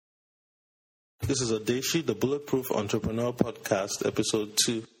This is ODESHI, the Bulletproof Entrepreneur Podcast, Episode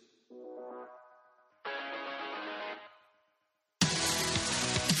 2.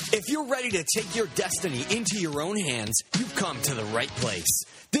 If you're ready to take your destiny into your own hands, you've come to the right place.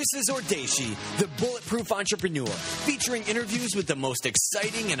 This is ODESHI, the Bulletproof Entrepreneur, featuring interviews with the most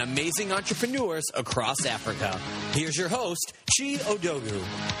exciting and amazing entrepreneurs across Africa. Here's your host, Chi Odogu.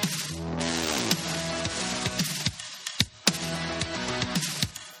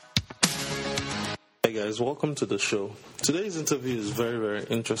 Hey guys, welcome to the show. Today's interview is very, very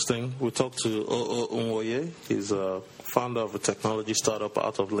interesting. We talked to Nwoye. He's a founder of a technology startup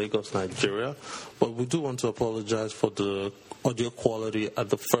out of Lagos, Nigeria. But we do want to apologize for the audio quality at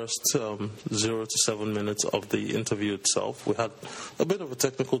the first 0 to 7 minutes of the interview itself. We had a bit of a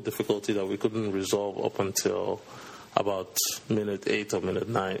technical difficulty that we couldn't resolve up until about minute 8 or minute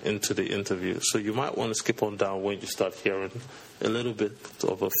 9 into the interview. So you might want to skip on down when you start hearing a little bit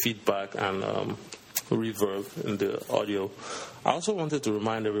of a feedback and reverb in the audio. I also wanted to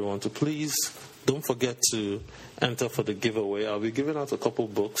remind everyone to please don't forget to enter for the giveaway. I'll be giving out a couple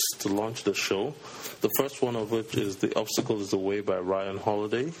books to launch the show. The first one of which is The Obstacle is the Way by Ryan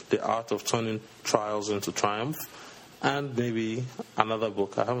Holiday, The Art of Turning Trials into Triumph, and maybe another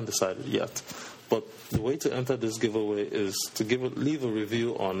book. I haven't decided yet. But the way to enter this giveaway is to leave a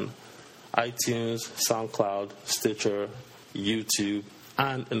review on iTunes, SoundCloud, Stitcher, YouTube,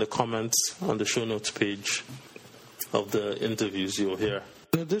 and in the comments on the show notes page of the interviews you'll hear.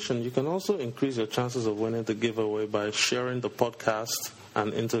 In addition, you can also increase your chances of winning the giveaway by sharing the podcast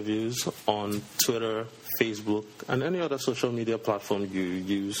and interviews on Twitter, Facebook, and any other social media platform you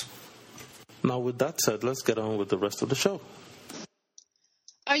use. Now, with that said, let's get on with the rest of the show.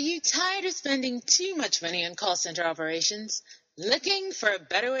 Are you tired of spending too much money on call center operations? Looking for a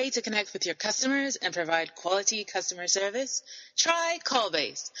better way to connect with your customers and provide quality customer service? Try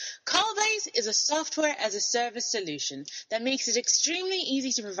Callbase. Callbase is a software-as-a-service solution that makes it extremely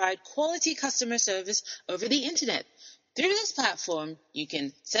easy to provide quality customer service over the internet. Through this platform, you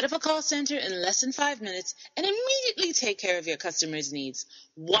can set up a call center in less than 5 minutes and immediately take care of your customers' needs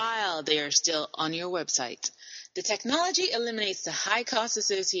while they are still on your website. The technology eliminates the high costs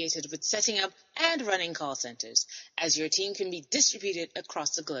associated with setting up and running call centers, as your team can be distributed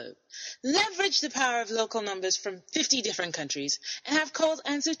across the globe. Leverage the power of local numbers from 50 different countries and have calls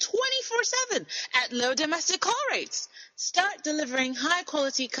answered 24/7 at low domestic call rates. Start delivering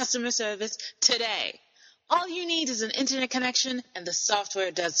high-quality customer service today. All you need is an internet connection, and the software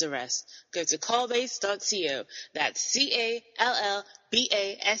does the rest. Go to callbase.co. That's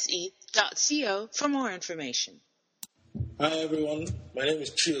callbase.co for more information. Hi everyone, my name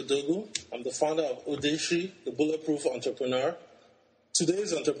is Chi Odogu. I'm the founder of ODESHI, the Bulletproof Entrepreneur.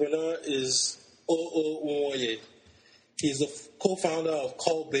 Today's entrepreneur is Nwoye. He's the co-founder of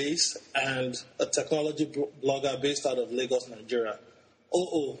Callbase and a technology blogger based out of Lagos, Nigeria.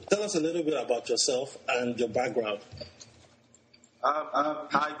 Tell us a little bit about yourself and your background.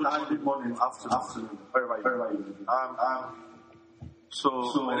 Hi, good morning, afternoon, wherever you live. So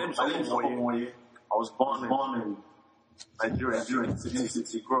my name is Nwoye. I was born in Nigeria,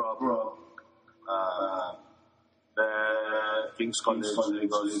 city, grew up. The King's College,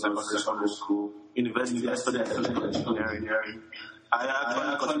 Lagos, Secondary School, University. I studied engineering. I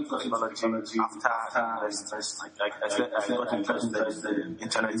actually got technology after university. I got interested in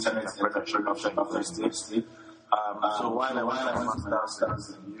internet production after university. So while I was my master's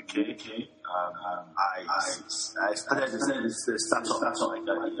in the UK, I started this startup.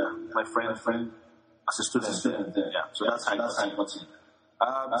 My friend as a student there. Yeah, so that's how I got in.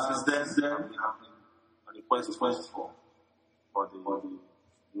 Since then, we have been on the quest for the win.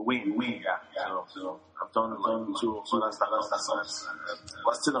 Yeah. So I've done 2 other startups,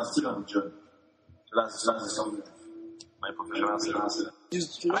 but still on the journey. So that's my professional skills.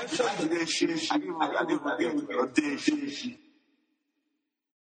 You mentioned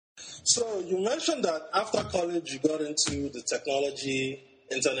So you mentioned that after college you got into the technology,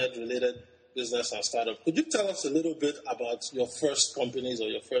 internet-related business and startup. Could you tell us a little bit about your first companies or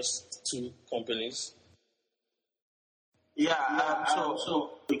your first 2 companies? Yeah,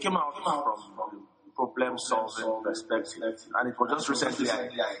 so it came out from problem-solving perspective, and it was just recently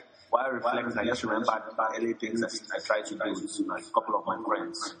while reflecting, I just remembered the early things that I tried to do with a couple of my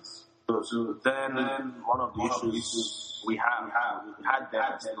friends. So then one of the issues we had then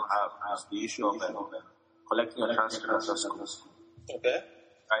and still have is the issue of collecting a transcript after school. Okay.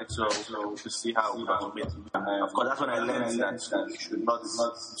 Right, so to see how we can meet. Of course, that's when I learned that you should not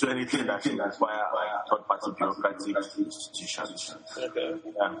do anything that should require third-party bureaucratic institutions. Okay.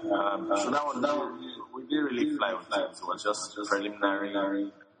 So now we didn't really fly with it. It was just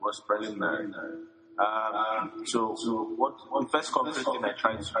preliminary. was preliminary. So what the first concrete thing I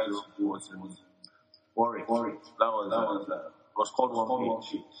tried to do was Warwick. That was called One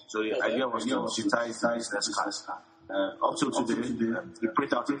Page. So the idea was to digitize the business cards. Up till today, you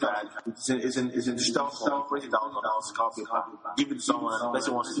print out a card. It's in digital form. Print it out on physical paper. Give it to someone. The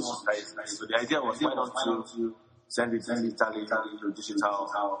person wants to digitize it. So the idea was, why don't you send it digitally to digital?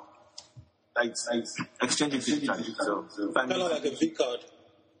 Exchange it digitally. So kind of like a V card.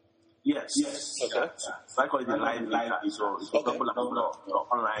 Yes. Okay. So I call it the live card. So it's double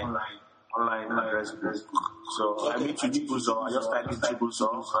online address book. So I mean to Chibuzo, I just type in Chibuzo,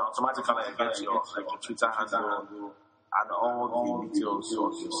 and automatically I get your Twitter handle and all the details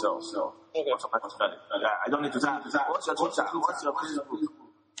of yourself. So automatically, I don't need to type. What's your Twitter? What's your Facebook?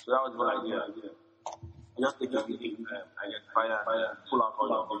 So that was the whole idea. I just take your identifier and pull out all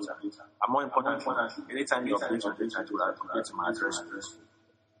your data. And more importantly, anytime you update your data, you will update my address.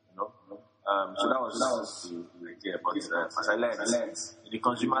 So that was the idea. But as I learned, in the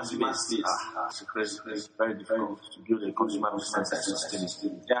consumer space, it's very difficult to build a consumer business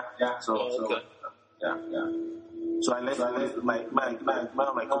system. So I left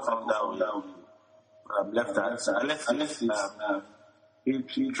my co-founder left that. I left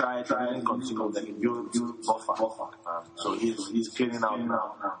he tried and continued, then he built buffer. So he's cleaning out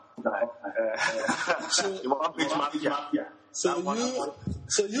now. So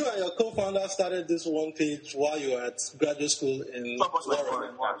you and your co-founder started this One Page while you were at graduate school in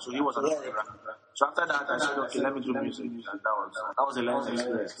Warwick. So he was at Warwick. So after that, I said, okay, let me do music, and that was a learning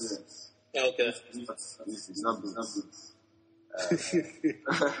experience. Okay. It's not good.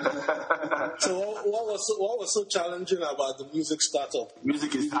 So what was so challenging about the music startup?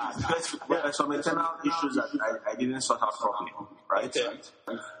 Music is hard. There are some internal issues that I didn't sort out properly, right? Okay.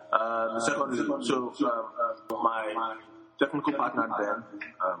 Secondly, my technical partner then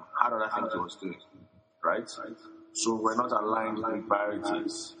had other things he was doing, right? So we're not aligned in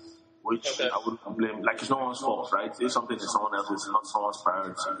priorities, which I wouldn't blame. Like, it's no one's fault, right? If something is someone else's, it's not someone's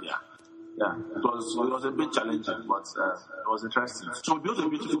priority. Yeah, it was a bit challenging, but it was interesting. So we built a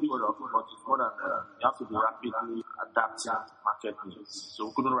beautiful product, but it's more than you have to be rapidly adapting to market needs. So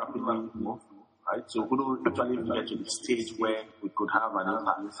we couldn't rapidly move, right? So we couldn't actually get to the stage where we could have an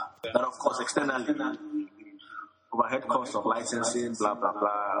impact. Then, of course, externally, overhead costs of licensing, blah blah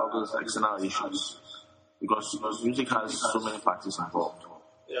blah, all those external issues, because music has so many parties involved.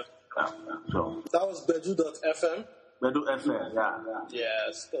 Yeah. So that was Bedu.fm. Bedu FM,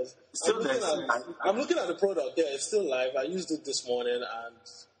 Yes, because I'm looking at the product. Yeah, it's still live. I used it this morning, and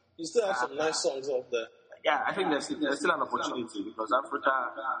you still have some nice songs up there. Yeah, I think there's still an opportunity, because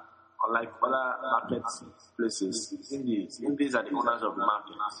Africa, unlike other marketplaces, Indies are the owners of the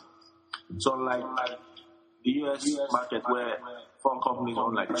market. So like the US market, where foreign companies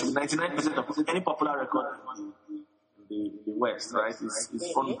own like 99% of any popular record in the West, right?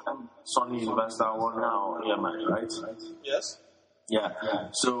 It's from Sony, Universal, Warner, or EMI, right? Yes. Yeah.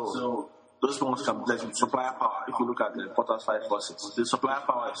 So those ones can bless with supplier power. If you look at the Porter's 5 forces, the supplier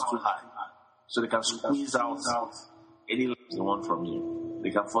power is too high, so they can squeeze out any they want from you.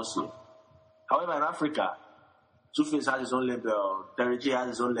 They can force you. However, in Africa, Two-Face has his own label, Terry J has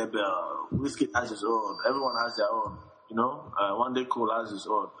his own label, Wizkid has his own, everyone has their own, One Day Cool has his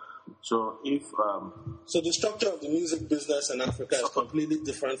own. So if so the structure of the music business in Africa is completely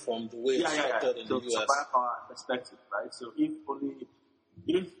different from the way it's structured in the US. Supplier power perspective, right? So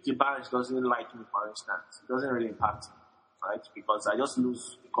if the band doesn't like me, for instance, it doesn't really impact me, right? Because I just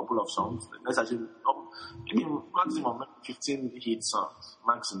lose a couple of songs. Let's assume maybe maximum 15 hit songs,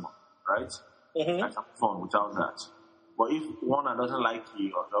 maximum, right? I have fun without that. But if Warner doesn't like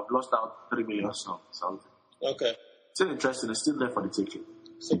you, or you've lost out 3 million songs, something. Okay. Still interesting. It's still there for the taking.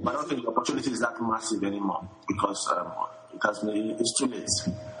 But I don't think the opportunity is that massive anymore, because it's too late.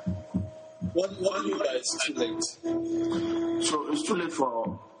 What do you mean by it's too late? So it's too late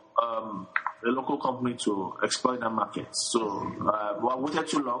for a local company to exploit that market. So we waited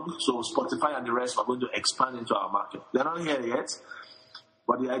too long. So Spotify and the rest are going to expand into our market. They're not here yet,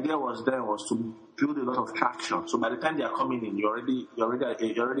 but the idea was to build a lot of traction. So by the time they are coming in, you're already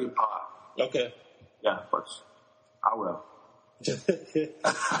in power. Okay. Yeah, but I will.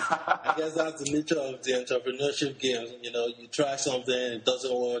 I guess that's the nature of the entrepreneurship game. You try something, it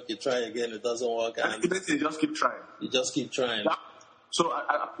doesn't work. You try again, it doesn't work. And you just keep trying. You just keep trying. So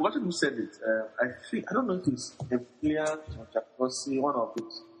I forgot who said it. I don't know if it's Emilian or one of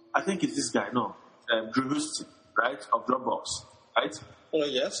it. I think it's this guy. No, Drew Houston, right, of Dropbox, right? Oh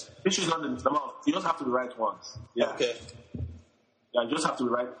yes. Issue is not the amount. You just have to be right once. Yeah. Okay. Yeah, you just have to be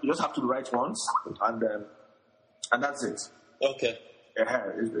right. You just have to be right once, and that's it. Okay.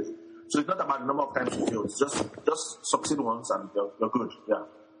 So it's not about the number of times you fail. It's just succeed once and you're good. Yeah.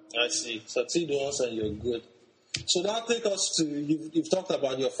 I see. Succeed once and you're good. So now take us to, you've talked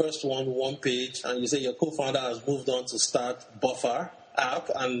about your first one page, and you say your co-founder has moved on to start Buffer app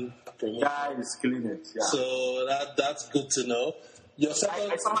and promote. Yeah, he's killing it. Yeah. So that's good to know. Your second...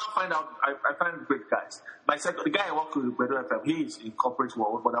 I somehow find out, I find great guys. The guy I work with Bedo FM, he is in corporate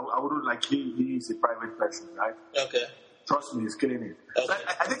world, but I wouldn't like, he is a private person, right? Okay. Trust me, he's killing it. Okay. So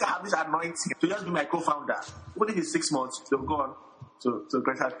I think I have this anointing to just be my co-founder. Even if it's 6 months, they'll go on to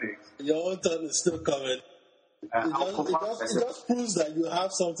greater things. Your own turn is still coming. It just proves that you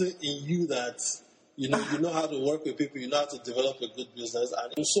have something in you that you know how to work with people, you know how to develop a good business.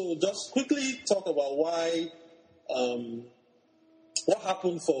 And so just quickly talk about why what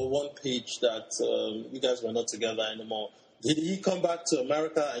happened for one page that you guys were not together anymore. Did he come back to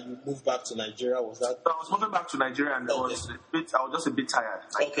America and you moved back to Nigeria? Was that? So I was moving back to Nigeria and I was just a bit tired.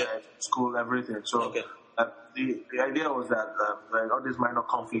 School, everything. So the idea was that all these minor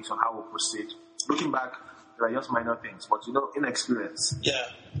conflicts on how we proceed. Looking back, they are just minor things, but inexperience. Yeah.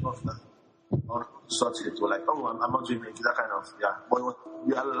 Sort it. We're like, I'm not doing it. That kind of But it was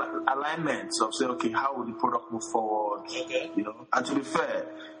the alignment of saying, okay, how will the product move forward? Okay. And to be fair,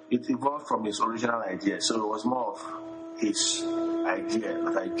 it evolved from his original idea, so it was more of his idea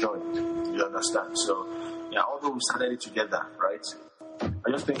that I joined. You understand? So although we started it together, right? I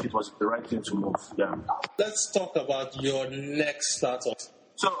just think it was the right thing to move. Yeah. Let's talk about your next startup.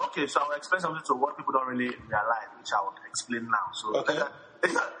 So I'll explain something to what people don't really realize, which I will explain now. So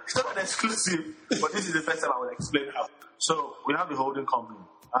it's not an exclusive, but this is the first time I will explain how. So we have the holding company,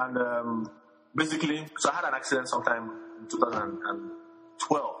 and basically, I had an accident sometime in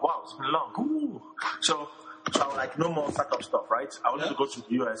 2012. Wow, it's been long. Ooh. So I was like, no more startup stuff, right? I wanted to go to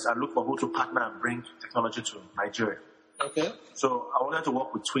the US and look for who to partner and bring technology to Nigeria. Okay. So I wanted to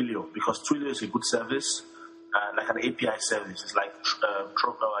work with Twilio because Twilio is a good service. Like an API service. It's like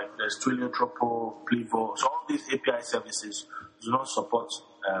there's Twilio, Tropo, Plivo. So all these API services do not support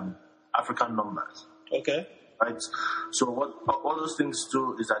African numbers. Okay. Right? So what all those things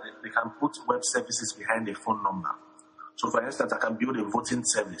do is that they can put web services behind a phone number. So for instance, I can build a voting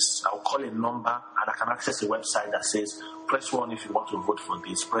service. I'll call a number and I can access a website that says, press 1 if you want to vote for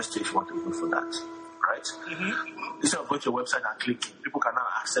this, press 2 if you want to vote for that. Right? Mm-hmm. Instead of going to a website and clicking, people can now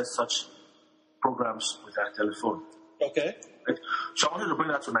access such programs with their telephone. Okay. Right? So I wanted to bring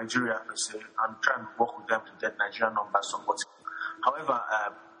that to Nigeria per se and try and work with them to get Nigerian numbers supported. However,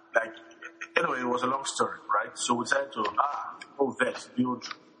 it was a long story, right? So we decided to build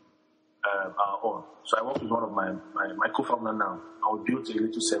our own. So I worked with one of my co-founder now, and we built a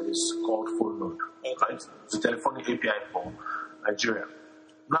little service called Phone Node. Okay. Right? It's a telephonic API for Nigeria.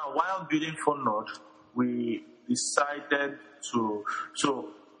 Now, while building Phone Node, we decided to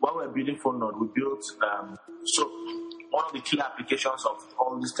while we were building Phone Node, we built one of the key applications of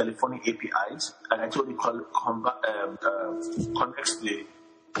all these telephonic APIs, and I told you connects the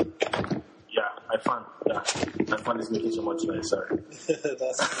my fan is making so much noise. Sorry.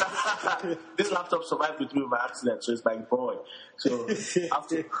 This laptop survived with me with my accident, so it's my boy. So I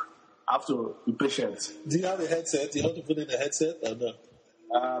have to be patient. Do you have a headset? Do you have to put in a headset or no?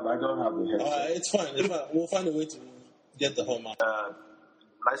 I don't have the headset. It's fine. We'll find a way to get the home out. I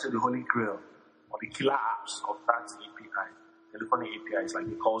said the holy grail or the killer apps of that API, telephonic API is like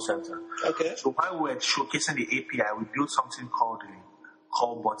the call center. Okay. So while we were showcasing the API, we built something called the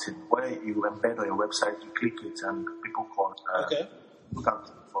call button, where you embed on your website, you click it, and people call. You can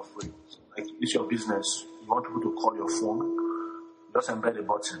for free. Like it's your business, you want people to call your phone, you just embed a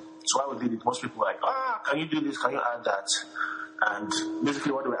button. So while we did it, most people were like, can you do this? Can you add that? And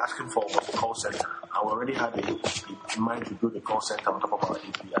basically what they were asking for was a call center. I already had in mind to build a call center on top of our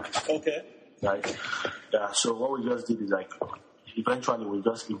API. Okay. Right? Yeah, so what we just did is eventually we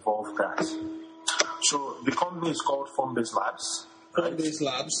just evolved that. So the company is called Phone-Based Labs. Phone-Based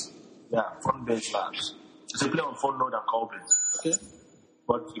Labs? Yeah, Phone-Based Labs. It's a play on Phone Node and Call-Based. Okay.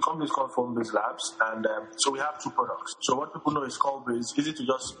 But the company is called Phone-Based Labs, and so we have two products. So what people know is Call-Based. Easy to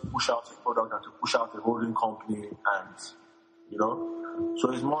just push out a product and to push out a holding company and... So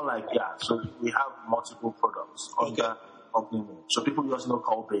it's more like, so we have multiple products under company name. So people just know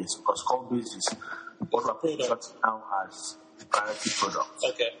Call-Based because Call-Based is what we're putting now as a priority product.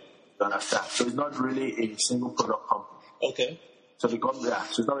 Okay. You understand? So it's not really a single product company. Okay. So the company, so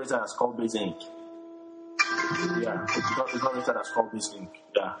it's not listed as Call-Based Inc. Yeah, it's not listed as Call-Based Inc.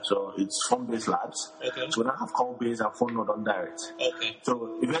 Yeah, so it's Phone-Based Labs. Okay. So we now have Call-Based and Phone Node under it. Okay.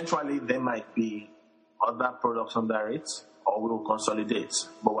 So eventually there might be other products under it. or we will consolidate,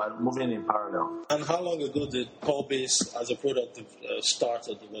 but we're moving in parallel. And how long ago did Callbase as a product start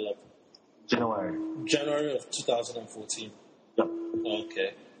or develop? January of 2014. Yep.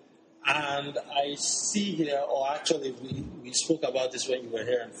 Okay. And I see here, or actually we spoke about this when you were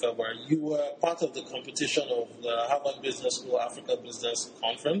here in February, you were part of the competition of the Harvard Business School Africa Business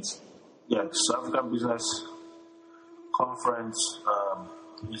Conference. Yes, African Business Conference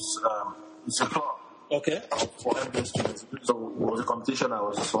is a club. Okay. For MBA students. So it was a competition. I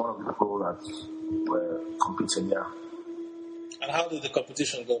was one of the people that were competing, yeah. And how did the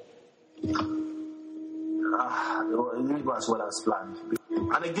competition go? It didn't go as well as planned.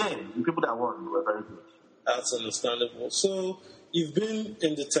 And again, the people that won were very good. That's understandable. So you've been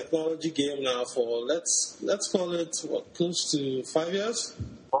in the technology game now for let's call it close to 5 years?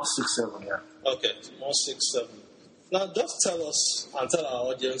 More 6, 7, yeah. Okay, more 6, 7. Now just tell us and tell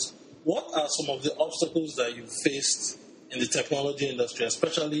our audience, what are some of the obstacles that you faced in the technology industry,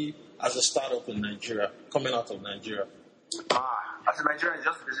 especially as a startup in Nigeria, coming out of Nigeria? As a Nigerian, it's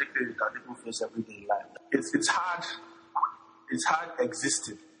just basically that people face every day in life. It's hard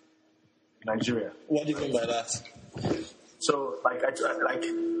existing in Nigeria. What do you mean by that? So, like I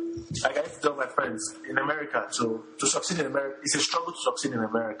tell my friends in America, to succeed in America, it's a struggle to succeed in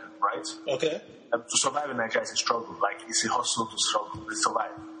America, right? Okay. To survive in Nigeria is a struggle. Like it's a hustle to struggle to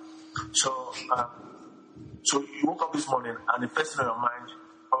survive. So, so you woke up this morning and the first thing on your mind,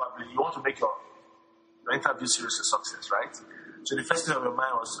 probably you want to make your interview series a success, right? So the first thing on your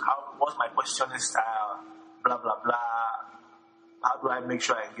mind was, what's my questioning style, blah, blah, blah. How do I make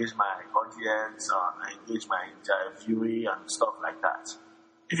sure I engage my audience, I engage my interviewee and stuff like that?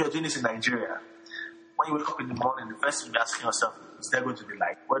 If you're doing this in Nigeria, when you wake up in the morning, the first thing you're asking yourself is there going to be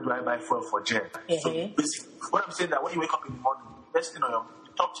like, where do I buy fuel for jet? Mm-hmm. So basically, what I'm saying that when you wake up in the morning,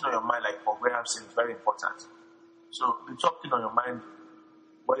 the top thing on your mind, like Bob Graham said, is very important. So the top thing on your mind,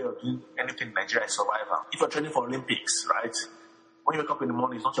 whether you're doing anything in Nigeria, is survival. If you're training for Olympics, right? When you wake up in the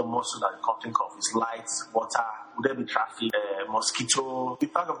morning, it's not your muscle that you can't think of. It's lights, water, would there be traffic, mosquito. The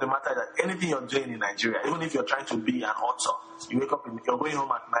fact of the matter is that anything you're doing in Nigeria, even if you're trying to be an author, you wake up, you're going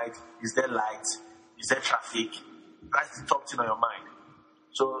home at night, is there light? Is there traffic? That's the top thing on your mind.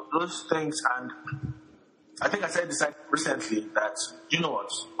 So those things, and I think I said this recently that, you know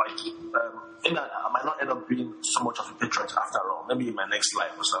what, like, I think that I might not end up being so much of a patriot after all, maybe in my next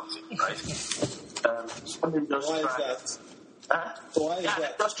life or something, right? Let me just Why try. Is that? Why is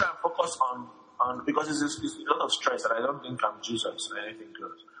that? Just try and focus on because it's a lot of stress, and I don't think I'm Jesus or anything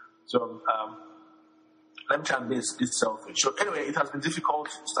good. So let me try and be a bit selfish. So anyway, it has been difficult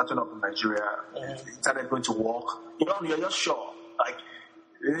starting up in Nigeria. Mm-hmm. The internet going to work. You're just sure. Like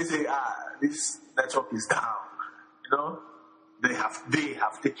they say, this network is down. They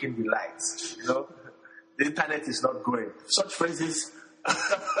have taken the lights. The internet is not going. Such phrases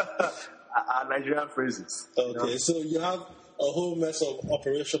are Nigerian phrases. Okay, so you have a whole mess of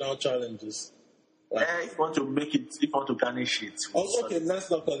operational challenges. Right? Yeah, if you want to make it, if you want to garnish it. Okay, let's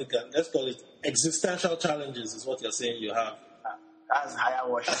not call it. Let's call it existential challenges. Is what you're saying you have. That's higher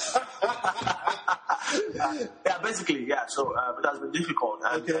worship. Yeah, basically, yeah. So it has been difficult.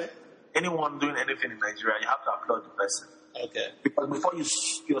 And, okay. Anyone doing anything in Nigeria, you have to applaud the person. Okay. Because before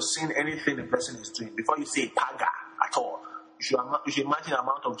you're seeing anything the person is doing, before you say paga at all, you should imagine the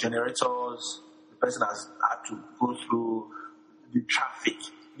amount of generators the person has had to go through, the traffic,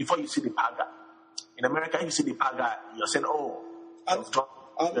 before you see the paga. In America, if you see the paga, you're saying, so our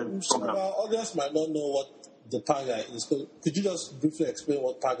audience might not know what the paga is. Could you just briefly explain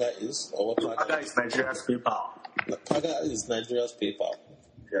what paga is? Or what paga is Nigeria's PayPal. The paga is Nigeria's PayPal.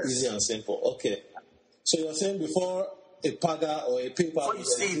 Yes. Easy and simple. Okay. So you're saying before a paga or a PayPal... Before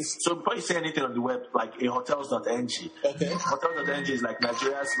you say anything on the web, like a hotels.ng. Okay. Hotels.ng is like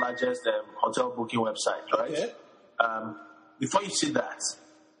Nigeria's largest hotel booking website, right? Okay. Before you see that,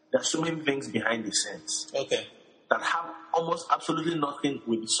 there are so many things behind the scenes. Okay. That have almost absolutely nothing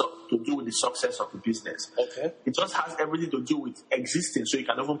to do with the success of the business. Okay. It just has everything to do with existing, so you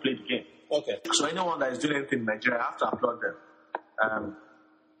can even play the game. Okay. So anyone that is doing anything in Nigeria, I have to applaud them.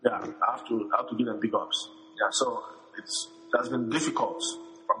 I have to give them big ups. Yeah, so it has been difficult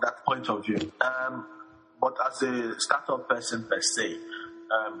from that point of view. But as a startup person per se,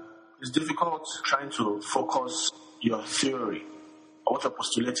 it's difficult trying to focus your theory or what you're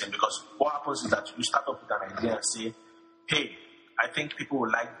postulating, because what happens is that you start up with an idea and say, hey, I think people will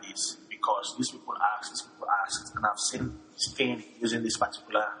like this because these people asked, and I've seen Spain using this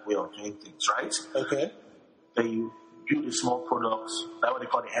particular way of doing things, right? Okay. Then you build a small product, that's what they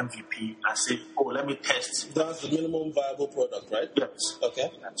call the MVP, and say, oh, let me test. That's the minimum viable product, right? Yes. Okay.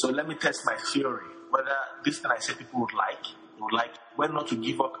 So let me test my theory, whether this thing I say people would like, when not to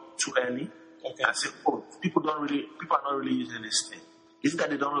give up too early, Okay. and say, oh, people are not really using this thing. Is it that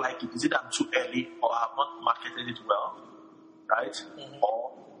they don't like it? Is it that I'm too early, or I have not marketed it well, right? Mm-hmm.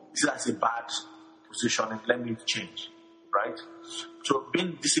 Or is it that's a bad position and let me change, right? So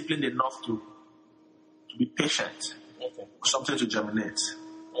being disciplined enough to be patient Okay. for something to germinate.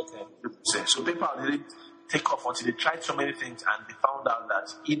 Okay. So PayPal didn't take off until they tried so many things and they found out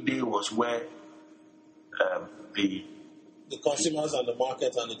that eBay was where the consumers and the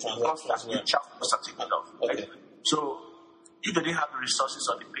market and the transactions were. the chaff was taken off. Right? Okay. So if they didn't have the resources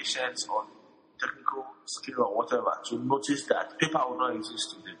or the patience or technical skill or whatever to notice that PayPal would not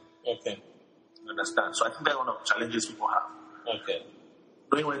exist today. Okay. You understand? So I think that's one of the challenges people have. Okay.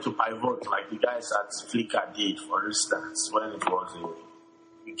 Knowing when to pivot, like the guys at Flickr did, for instance, when it was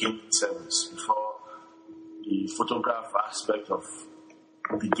a gaming service, before the photograph aspect of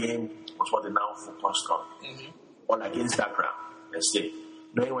the game was what they now focused on. Mm-hmm. Or like Instagram, let's say.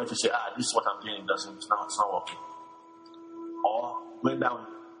 Knowing when to say, this is what I'm doing, it's not working. Or going down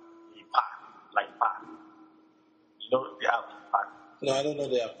a path, like path. You know, they have path. No, I don't know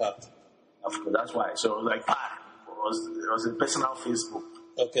they have path. Of course, that's why. So like path it was a personal Facebook.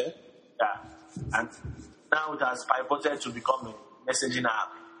 Okay. Yeah. And now it has pivoted to become a messaging app,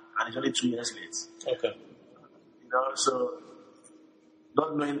 and it's only 2 years late. Okay. You know, so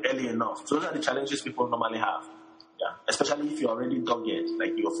not knowing early enough. So those are the challenges people normally have. Yeah. Especially if you're already dogged,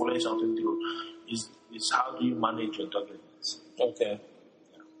 like you're following something through. Is how do you manage your doggedness? Okay.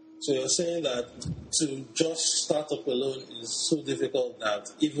 Yeah. So you're saying that to just start up alone is so difficult that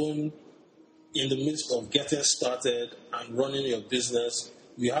even in the midst of getting started and running your business,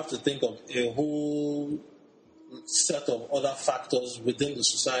 you have to think of a whole set of other factors within the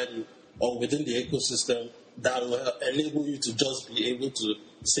society or within the ecosystem that will enable you to just be able to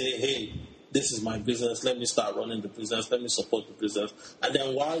say, hey, this is my business, let me start running the business, let me support the business. And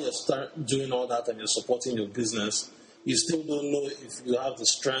then while you start doing all that and you're supporting your business, you still don't know if you have the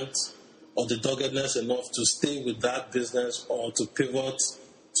strength or the doggedness enough to stay with that business or to pivot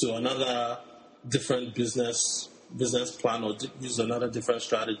to another different business plan or use another different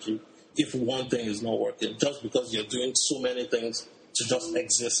strategy if one thing is not working, just because you're doing so many things to just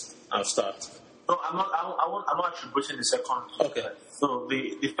exist and start. No, I'm not attributing the second. Okay. So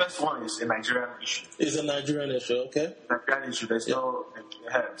the first one is a Nigerian issue. It's a Nigerian issue, okay? Nigerian issue. There's no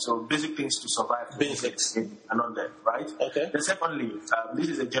so basic things to survive. Basics. Are not there, right? Okay. Then secondly, this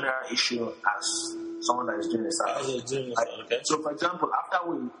is a general issue as someone that is doing a startup. Okay. So for example, after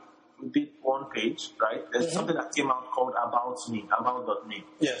we did one page, right? There's something that came out called about.me.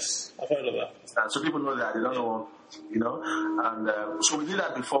 Yes, I've heard of that. And so people know that, they don't know, and so we did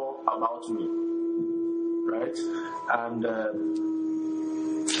that before About Me, right? And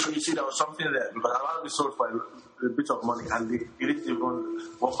so you see there was something there because About Me sold for a bit of money and they didn't even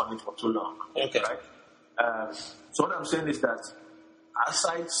work on it for too long. Okay. Right? So what I'm saying is that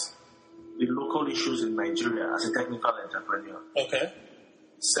aside the local issues in Nigeria as a technical entrepreneur, okay,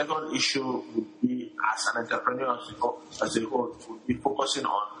 second issue would be as an entrepreneur as a whole would be focusing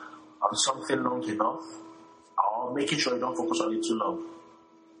on something long enough or making sure you don't focus on it too long.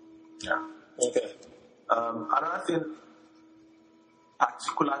 Yeah. Okay. Another thing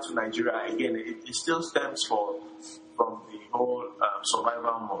particular to Nigeria, again, it still stems from the whole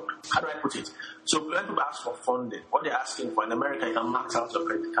survival mode. How do I put it? So when people ask for funding, what they're asking for in America, you can max out your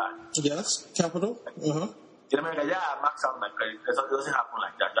credit card. Yes, capital. In America, I max out my credit. It doesn't happen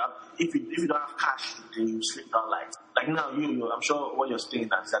like that. If you don't have cash today, you sleep down like now. I'm sure what you're saying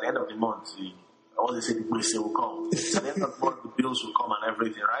is at the end of the month, all they say the bills will come. At the end of the month, the bills will come and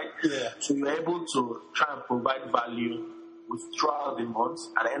everything, right? Yeah. So you're able to try and provide value throughout the month.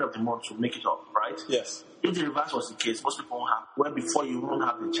 At the end of the month, to make it up, right? Yes. If the reverse was the case, most people won't have. Where before you won't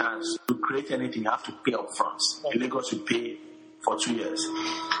have the chance to create anything, you have to pay up front. In Lagos, you pay for 2 years.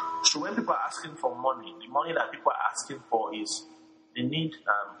 So when people are asking for money, the money that people are asking for is they need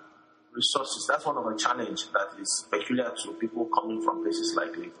resources. That's one of the challenges that is peculiar to people coming from places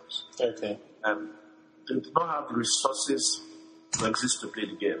like Lagos. Okay. They do not have the resources to exist to play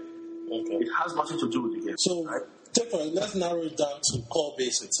the game. Okay. It has nothing to do with the game. So, right? let's narrow it down to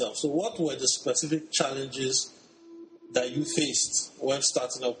Corebase itself. So what were the specific challenges that you faced when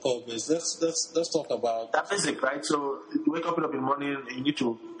starting up Corebase? Let's talk about that basic, right? So you wake up in the morning, you need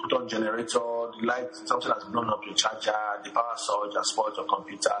to put on generator, the light, something has blown up your charger, the power surge has spoiled your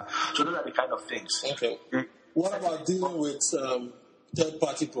computer. So those are the kind of things. Okay. What about dealing with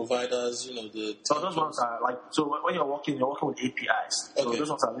third-party providers, the... So those ones are like, so when you're working with APIs. So Okay. those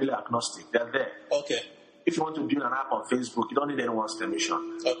ones are really agnostic. They're there. Okay. If you want to build an app on Facebook, you don't need anyone's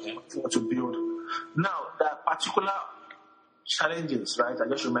permission. Okay. If you want to build. Now, there are particular challenges, right? I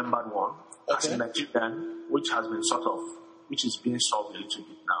just remembered one. As Okay. a Nigerian, which is being solved a little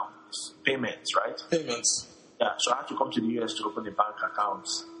bit now. It's payments, right? Payments. Yeah, so I had to come to the US to open a bank account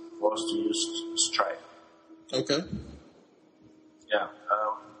for us to use Stripe. Okay.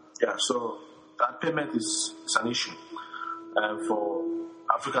 Yeah, so that payment is an issue for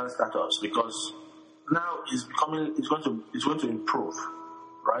African startups because now it's going to improve,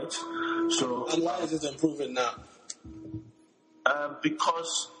 right? So And why is it improving now?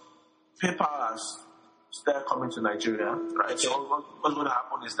 because PayPal has started coming to Nigeria, right? Okay. So what's going to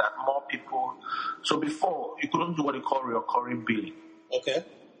happen is that more people. So before you couldn't do what you call recurring billing. Okay.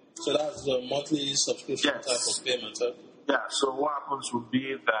 So that's the monthly subscription Yes. type of payment, huh? Yeah. So what happens would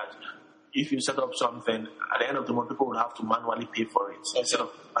be that if you set up something at the end of the month, people will have to manually pay for it instead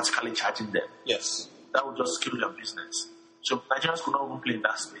of practically charging them. Yes. That would just kill their business. So Nigerians could not even play in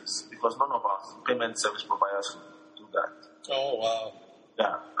that space because none of our payment service providers can do that. Oh, wow.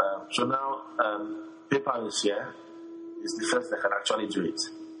 Yeah. So now PayPal is here. It's the first that can actually do it.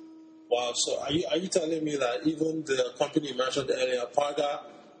 Wow. So are you telling me that even the company you mentioned earlier, Paga,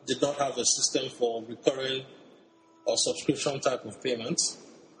 did not have a system for recurring or subscription type of payments?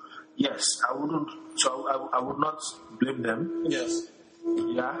 Yes, I wouldn't. So I would not blame them. Yes.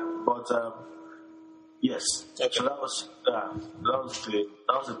 Yeah, but yes. Okay. So that was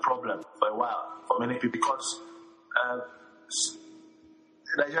a problem for a while for many people because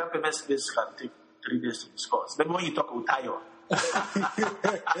the Nigerian payment space can take 3 days to discuss. Maybe when you talk with Tayo,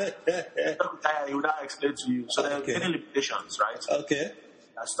 he would now explain to you. So there are many limitations, right? Okay.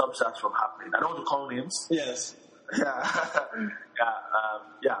 That stops that from happening. I don't want to call names. Yes.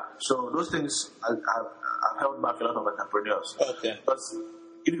 Yeah. So those things have held back a lot of entrepreneurs. Okay. Because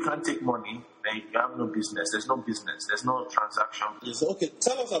if you can't take money, then you have no business. There's no business. There's no transaction. Yes. Okay.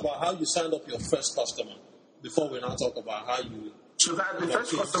 Tell us about how you signed up your first customer before we now talk about how you... So that the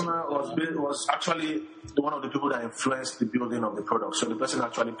first customer was actually one of the people that influenced the building of the product. So the person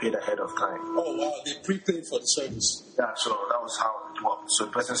actually paid ahead of time. Oh, wow. They prepaid for the service. Yeah, so that was how it worked. So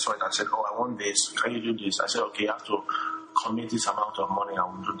the person saw it and said, oh, I want this. Can you do this? I said, okay, you have to commit this amount of money. I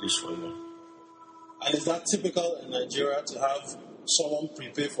will do this for you. And is that typical in Nigeria to have someone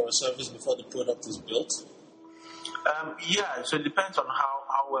prepay for a service before the product is built? Yeah, so it depends on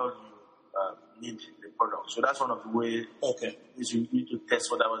how well you need the product. So that's one of the ways is you need to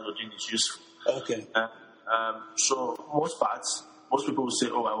test whether what you're doing is useful. Okay. So most people will say,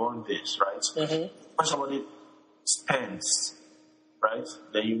 oh, I want this, right? Mm-hmm. When somebody spends, right,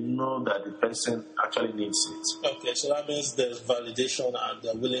 then you know that the person actually needs it. Okay, so that means there's validation and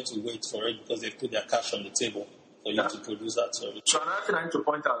they're willing to wait for it because they put their cash on the table for you to produce that service. So another thing I need to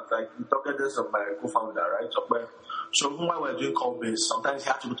point out, like we talked about this of my co-founder, right? So while we're doing call-based, sometimes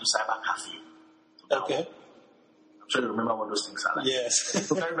you have to go to cyber cafe. Okay. I'm sure you remember what those things are like. Yes.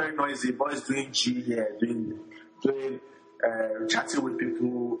 So very, very noisy. Boys doing G there, doing chatting with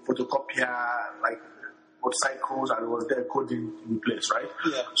people, photocopier, like motorcycles, and it was there coding in place, right?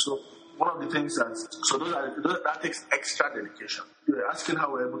 Yeah. So one of the things that takes extra dedication. You're asking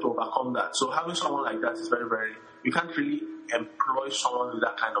how we're able to overcome that. So having someone like that is very, very. You can't really employ someone with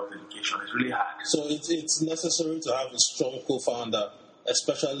that kind of dedication. It's really hard. So it's necessary to have a strong co-founder,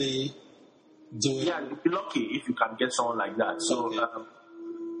 especially doing. Yeah, you'd be lucky if you can get someone like that. So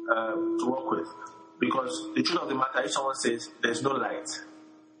to work with, because the truth of the matter, if someone says there's no light,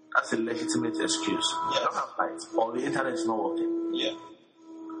 that's a legitimate excuse. Yes. You don't have light, or the internet is not working. Yeah.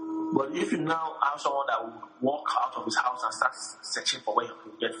 But if you now have someone that will walk out of his house and start searching for where he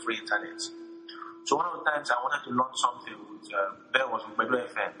can get free internet. So one of the times I wanted to launch something with Ben was with Bedu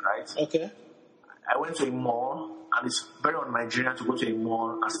FM, right? Okay. I went to a mall, and it's very un-Nigerian to go to a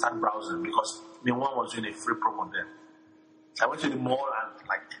mall and start browsing because Nwoye was doing a free promo then. So I went to the mall and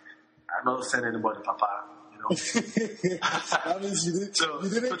I'm not sending anybody, Papa. You know. That means you didn't. So care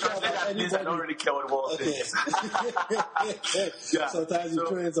translate about that means I don't really care what the world says. Yeah. Sometimes you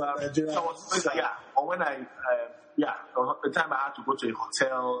train on Nigeria. Or when the time I had to go to a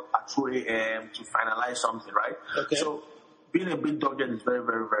hotel at 2 a.m. to finalize something, right? Okay. So being a big dogged is very,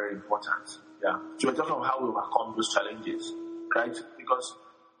 very, very important. Yeah. So we're talking about how we overcome those challenges, right? Because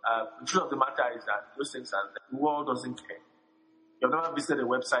the truth of the matter is that those things the world doesn't care. You've never visited a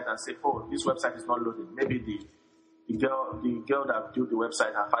website and say, oh, this website is not loading. Maybe the girl that built the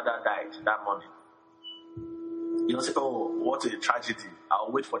website, her father died that morning. You don't say, oh, what a tragedy.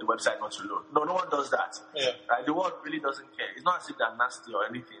 I'll wait for the website not to load. No one does that. Yeah. Right? The world really doesn't care. It's not as if they're nasty or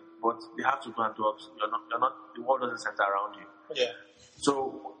anything, but they have to go and do it. You're not, the world doesn't center around you. Yeah.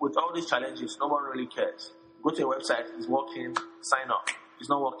 So with all these challenges, no one really cares. Go to a website, it's working, sign up. It's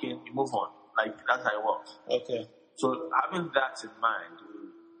not working, you move on. Like, that's how it works. Okay. So having that in mind, we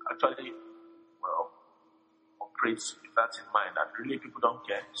actually, operate with that in mind, that really people don't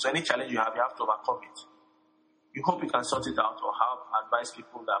care. So any challenge you have to overcome it. You hope you can sort it out or advise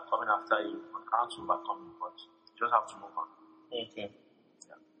people that are coming after you on how to overcome it, but you just have to move on. Okay.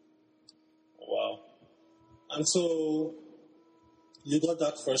 Yeah. Wow. And so you got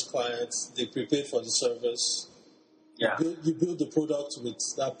that first client, they prepaid for the service. Yeah. You build the product with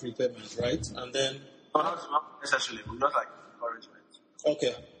that prepayment, right? And then... No, not necessarily. We just like encouragement.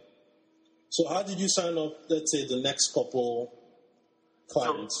 Okay. So how did you sign up, let's say, the next couple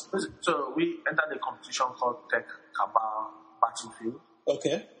clients? So we entered a competition called Tech Cabal Battlefield.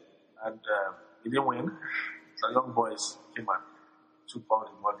 Okay. And we didn't win. So young boys came and took all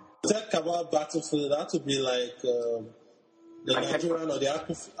the money. Tech Cabal Battlefield, that would be like the Nigerian or the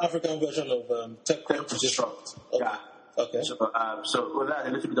African version of Tech Construct. Okay. Yeah. Okay. So we had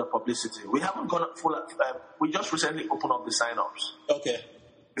a little bit of publicity. We haven't gone full. We just recently opened up the sign-ups. Okay.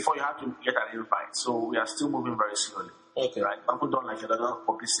 Before you have to get an invite, so we are still moving very slowly. Okay. Right? We haven't done like a lot of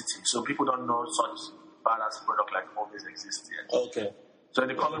publicity, so people don't know such badass product like always exists yet. Okay. So in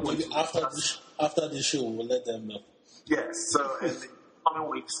the coming weeks, after the show, we'll let them know. Yes. So in the coming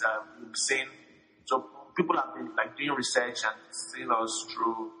weeks, we've seen. So people have been like doing research and seeing us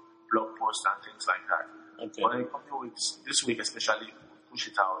through blog posts and things like that. Okay. But in the coming weeks, this week especially, we'll push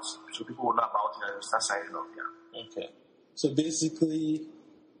it out so people will know about it and they'll start signing up. Yeah. Okay. So basically,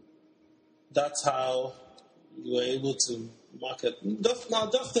 that's how you were able to market.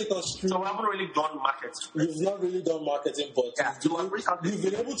 Just take us through. So we haven't really done marketing. You've not really done marketing, but you've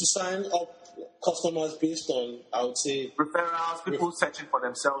been able to sign up customers based on, I would say, referrals, people searching for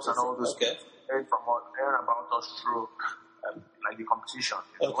themselves and all those things. Hearing about us through like the competition.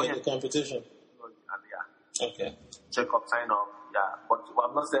 Okay, the competition. And yeah. Okay. Check up, sign up, yeah. But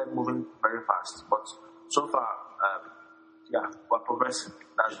I'm not saying moving very fast. But so far, yeah, we're progressing.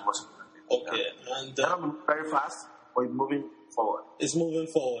 That's the most important thing. Okay, yeah. and We're not moving very fast, but it's moving forward. It's moving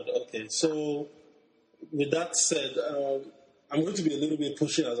forward. Okay, so with that said, I'm going to be a little bit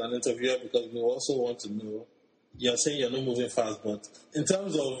pushy as an interviewer because we also want to know. You're saying you're not moving fast, but in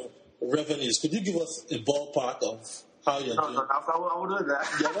terms of revenues, could you give us a ballpark of how you're doing? No, I will do that.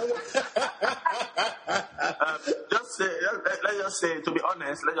 Let's just say, to be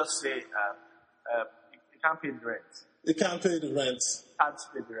honest, let's just say, you can't pay the rent. You can't pay the rent. Can't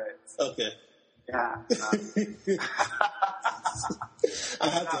pay the rent. Okay. Yeah. I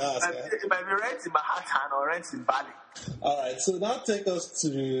had to ask. It might be rent in Manhattan or rent in Bali. All right. So now take us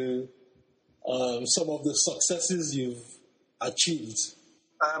to some of the successes you've achieved.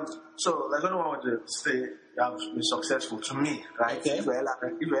 So there's only one way to say you have been successful to me, right? Okay. If your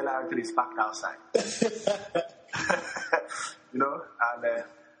LRT is parked outside. You know, and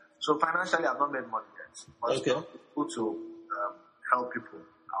so financially I've not made money yet. But okay. It's good to help people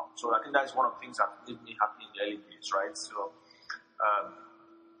out. So I think that's one of the things that made me happy in the early days, right?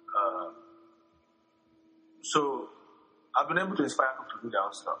 So I've been able to inspire people to do their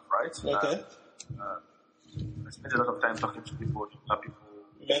own stuff, right? Okay. I spend a lot of time talking to people,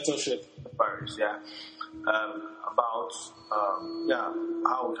 mentorship. Paris, yeah. About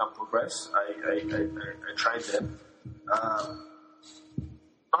how we can progress. I tried them.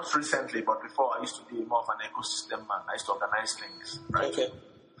 Not recently, but before I used to be more of an ecosystem man. I used to organize things, right? Okay.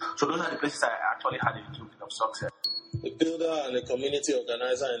 So those are the places I actually had a little bit of success. The builder and the community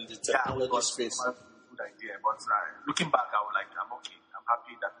organizer in the technology space. Yeah, good idea. But looking back, I'm okay. I'm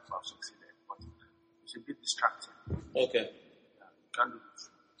happy that people have succeeded. But it's a bit distracting. Okay. You can't do it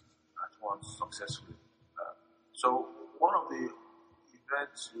at once successfully. So one of the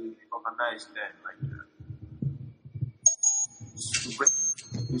events we organized then, to bring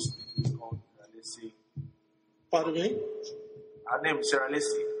this called Lacey. Pardon me? Her name is Sarah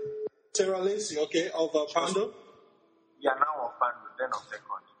Lacey. Sarah Lacey, okay, of Pando? Yeah, now of Pando, then of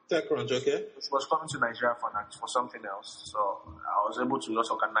TechCrunch. TechCrunch, okay. She was coming to Nigeria for something else, so I was able to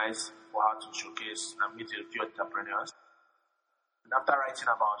just organize for her to showcase and meet a few entrepreneurs. And after writing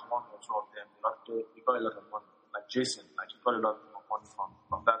about one or two of them, we got a lot of money. Like Jason, he got a lot of money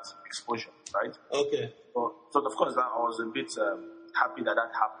from that exposure, right? Okay. So of course, I was a bit happy that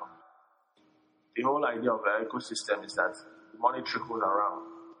happened. The whole idea of the ecosystem is that the money trickles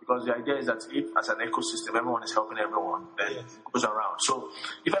around. Because Because the idea is that if, as an ecosystem, everyone is helping everyone, then it goes around. So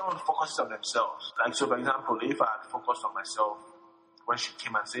if everyone focuses on themselves, like, so for example, if I had focused on myself when she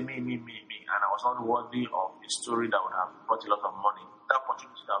came and said, me, and I was not worthy of a story that would have brought a lot of money, that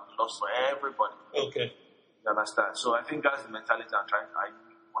opportunity that would be lost for everybody. Okay. You understand? So I think that's the mentality I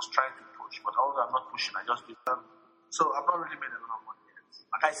was trying to push, but although I'm not pushing, I just did them. So I've not really made a lot of money yet.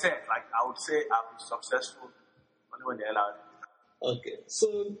 Like I said, I would say I've been successful only when they allowed it. Okay.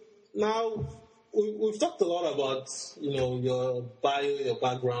 So now we've talked a lot about, your bio, your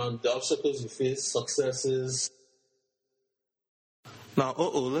background, the obstacles you face, successes. Now,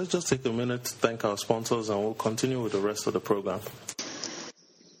 let's just take a minute to thank our sponsors and we'll continue with the rest of the program.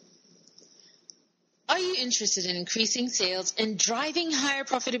 Are you interested in increasing sales and driving higher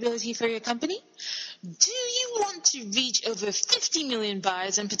profitability for your company? Do you want to reach over 50 million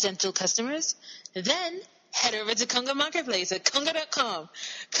buyers and potential customers? Then head over to Konga Marketplace at Konga.com.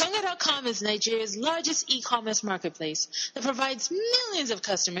 Konga.com is Nigeria's largest e-commerce marketplace that provides millions of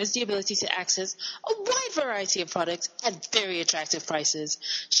customers the ability to access a wide variety of products at very attractive prices.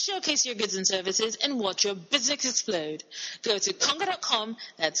 Showcase your goods and services and watch your business explode. Go to Konga.com,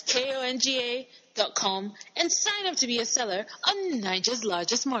 that's Konga.com, and sign up to be a seller on Nigeria's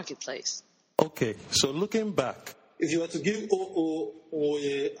largest marketplace. Okay, so looking back, if you were to give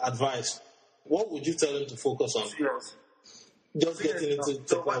Nwoye advice, what would you tell him to focus on? Yes. Just getting into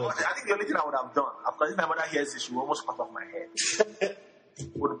technology. I think the only thing I would have done, because if my mother hears this, she will almost cut off my head,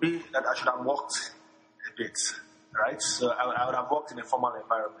 would be that I should have walked a bit, right? So I would have worked in a formal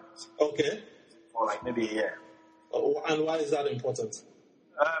environment. Okay. For like maybe a year. And why is that important?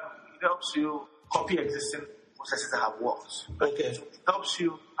 It helps you copy existing processes that have worked. Okay. So it helps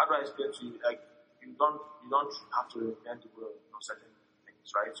you, how do I explain to you, like, you don't have to reinvent the wheel on certain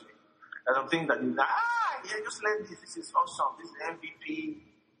things, right? So there's some things that you just learn this. This is awesome. This is MVP.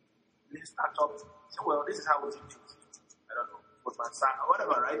 This startup. So, well, this is how we do it. I don't know.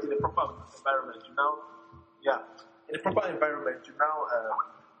 Whatever, right? In a proper environment, in a proper environment,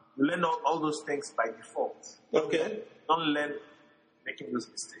 you learn all those things by default. Okay. Don't learn making those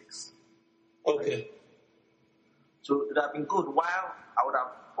mistakes. Okay. Right? So it would have been good. While I would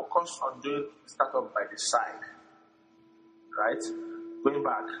have focused on doing startup by the side, right? Going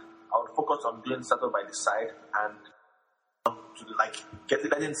back, I would focus on doing startup by the side and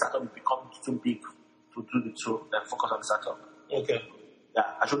letting startup become too big to do the two, then focus on the startup. Okay. Yeah,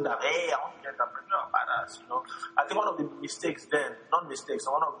 I shouldn't have, I want to get entrepreneur badass, I think one of the mistakes then, not mistakes,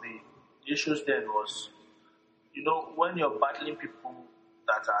 one of the issues then was, when you're battling people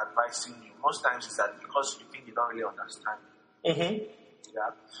that are advising you, most times it's that because you think they don't really understand you. Mm-hmm.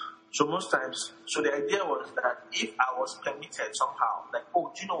 Yeah. So most times, the idea was that if I was permitted somehow, like,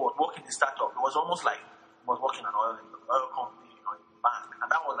 do you know what, working in startup, it was almost like I was working in an oil company, in a bank, and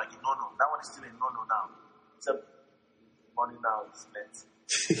that was like a no-no. That one is still a no-no now. Except money now is spent.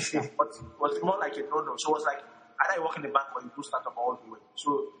 But it was more like a no-no. So it was like, either you work in the bank or you do startup all the way.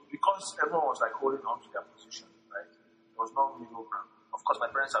 So because everyone was like holding on to their position, right, there was no middle ground. Of course,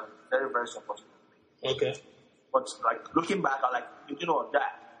 my parents have been very, very supportive of me. Okay. But like looking back, I'm like, you know what,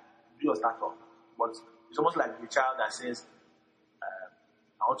 Dad, do your startup. But it's almost like the child that says,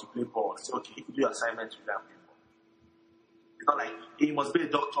 I want to play ball. Say, okay, if you do your assignments, you can play ball. It's not like, he must be a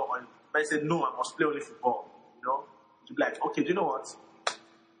doctor, or I said, no, I must play only football. To be like, okay, do you know what?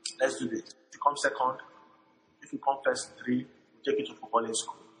 Let's do this. If you come second, if you come first 3, we'll take you to footballing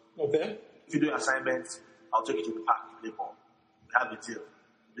school. Okay. If you do your assignments, I'll take you to the park to play ball. We have a deal.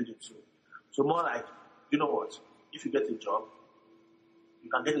 We do it too. So more like, you know what? If you get a job, you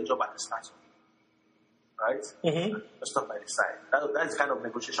can get a job at the startup. Right? Mm-hmm. That's not by the side. That's the kind of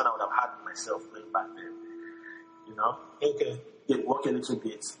negotiation I would have had with myself going back then. Okay. Work a little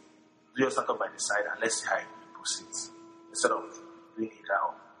bit, do your startup by the side, and let's see how it proceeds. Instead of doing it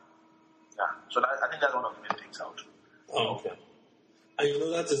out. Yeah. So I think that's one of the main things I would do. Oh, okay.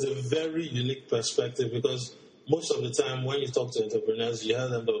 And that is a very unique perspective because most of the time when you talk to entrepreneurs, you hear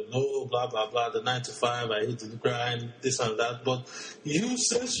them go, no, blah, blah, blah, the 9 to 5, I hate the grind, this and that. But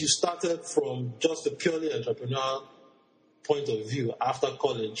since you started from just a purely entrepreneurial point of view after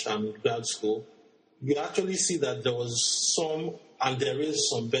college and grad school, you actually see that there was there is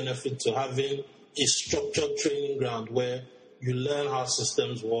some benefit to having a structured training ground where you learn how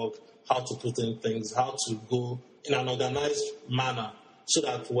systems work, how to put in things, how to go in an organized manner, so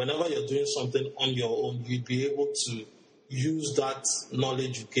that whenever you're doing something on your own, you'd be able to use that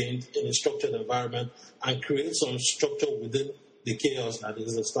knowledge you gained in a structured environment and create some structure within the chaos that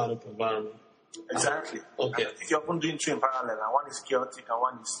is the startup environment. Exactly. Okay. And if you're often doing two in parallel, and one is chaotic and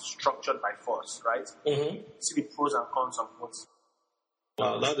one is structured by force, right? Mm-hmm. See the pros and cons of both.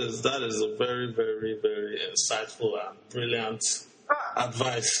 Wow, that is a very, very, very insightful and brilliant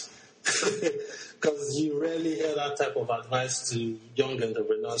advice. Because you rarely hear that type of advice to young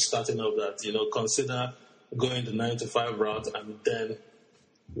entrepreneurs starting up that, consider going the 9-to-5 route and then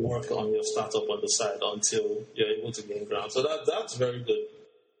work on your startup on the side until you're able to gain ground. So that's very good.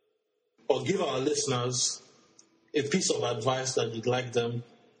 Or give our listeners a piece of advice that you'd like them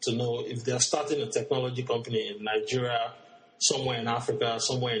to know if they're starting a technology company in Nigeria, somewhere in Africa,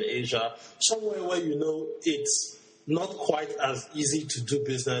 somewhere in Asia, somewhere where it's not quite as easy to do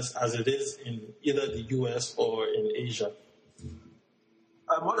business as it is in either the US or in Asia.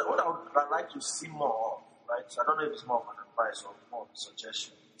 What I would like to see more, right? So I don't know if it's more of an advice or more of a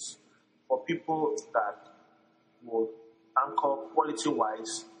suggestion. For people that will anchor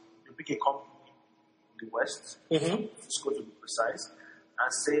quality-wise, you pick a company in the West, it's going to be precise,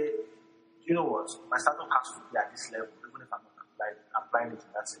 and say, you know what, my startup has to be at this level, even if I'm not applying it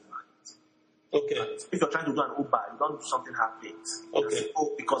in that same market. Okay. If you're trying to do an Uber, you don't do something half-baked. Okay.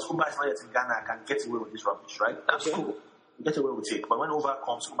 Because Uber is not yet in Ghana, I can get away with this rubbish, right? That's cool. You get away with it. But when Uber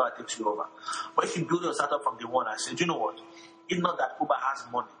comes, Uber takes you over. But if you build your startup from day one and say, you know what, it's not that Uber has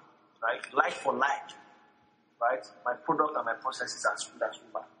money, right? Like for like, right? My product and my process is as good as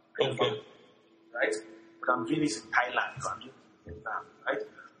Uber. Okay. Right? But I'm doing this in Thailand, or I'm doing this in Vietnam, right?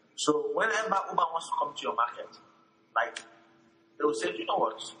 So whenever Uber wants to come to your market, they will say, you know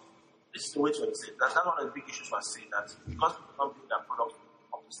what, this is the way to exist. That's one of the big issues we're seeing, that because people don't build their product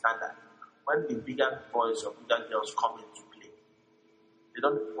up to standard, when the bigger boys or bigger girls come into play, they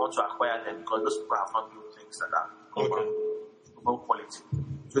don't want to acquire them because those people have not built things that are low quality.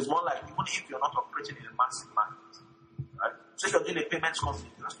 So it's more like, even if you're not operating in a massive market, right? So if you're doing a payments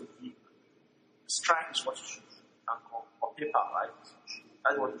company, it has to be Stripe is what you should anchor, or PayPal, right?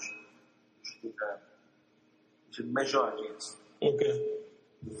 That's what you should measure against. Okay.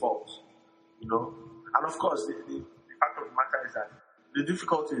 Default, and of course the fact of the matter is that the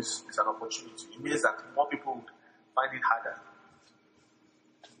difficulty is an opportunity. It means that more people would find it harder.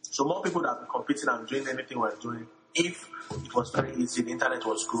 So more people that have been competing and doing anything we're doing, if it was very easy, the internet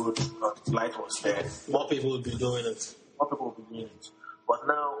was good, the light was there, more people would be doing it. But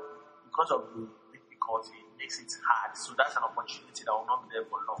now, because of the difficulty, it makes it hard. So that's an opportunity that will not be there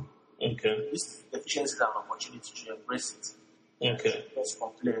for long. Okay. These deficiencies are an opportunity to embrace it. Okay. Let's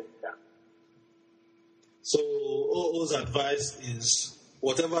complain. Yeah. So OO's advice is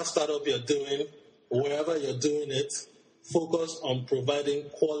whatever startup you're doing, wherever you're doing it, focus on providing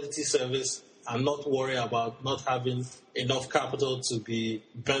quality service and not worry about not having enough capital to be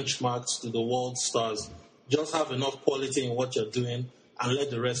benchmarked to the world stars. Just have enough quality in what you're doing and let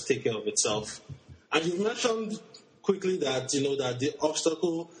the rest take care of itself. And you've mentioned quickly that, that the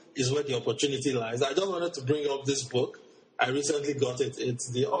obstacle is where the opportunity lies. I just wanted to bring up this book. I recently got it. It's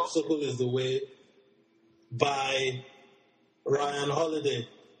The Obstacle is the Way by Ryan Holiday.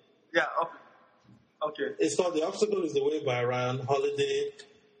 Yeah, okay. It's called The Obstacle is the Way by Ryan Holiday,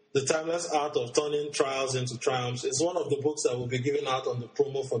 The Timeless Art of Turning Trials into Triumphs. It's one of the books that will be given out on the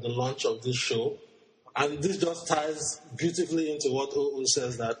promo for the launch of this show. And this just ties beautifully into what OO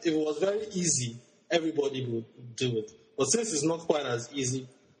says, that if it was very easy, everybody would do it. But since it's not quite as easy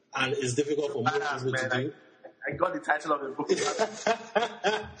and it's difficult for most people to do, I got the title of the book.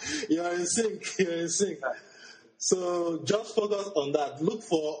 You're in sync. So just focus on that. Look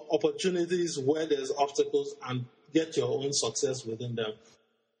for opportunities where there's obstacles and get your own success within them.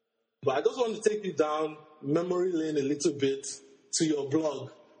 But I just want to take you down memory lane a little bit to your blog.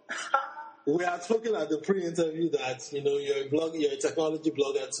 We had spoken at the pre-interview that, you're a technology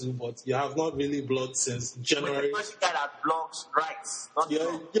blogger too, but you have not really blogged since January. You're a technology guy that blogs, writes.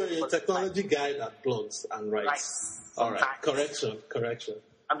 You're a technology guy that blogs and writes. All right, correction.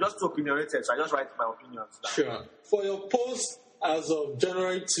 I'm just too opinionated, so I just write my opinions down. Sure. For your post as of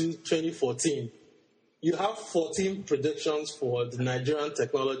January 2, 2014, you have 14 predictions for the Nigerian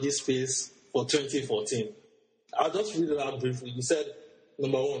technology space for 2014. I'll just read it out briefly. You said,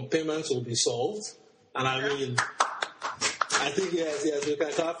 number one, payments will be solved. And I think, yes, we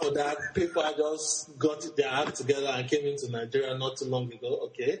can clap for that. PayPal just got their act together and came into Nigeria not too long ago.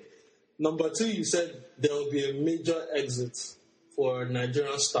 Okay. Number two, you said there will be a major exit for a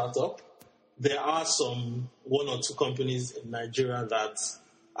Nigerian startup. There are one or two companies in Nigeria that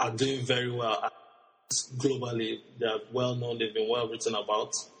are doing very well globally. They are well known. They've been well written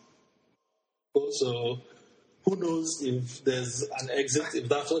about. So who knows if there's an exit, if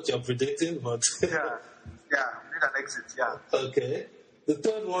that's what you're predicting, but... yeah, we need an exit, yeah. Okay. The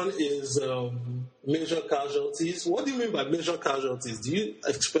third one is major casualties. What do you mean by major casualties? Do you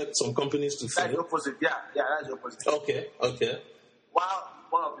expect some companies to fail? That's the opposite, yeah, that's the opposite. Okay. while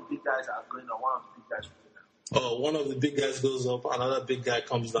one of the big guys are going on, one of the big guys will go down. Oh, one of the big guys goes up, another big guy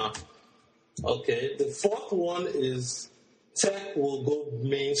comes down. Okay. The fourth one is tech will go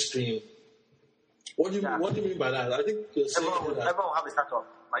mainstream. What do you mean by that? I think you're saying everyone will have a startup.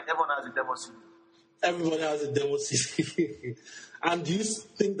 Like everyone has a demo CD. Everybody has a demo CD. And do you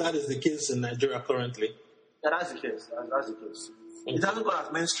think that is the case in Nigeria currently? Yeah, that's the case. That's the case. Okay. It hasn't gone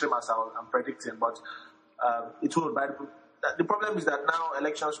as mainstream as I'm predicting, but it will. The problem is that now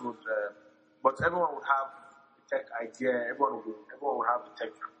elections would, but everyone would have the tech idea. Everyone will have the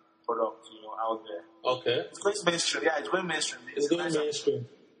tech product, out there. Okay. It's going mainstream. Yeah, it's going mainstream. It's going mainstream.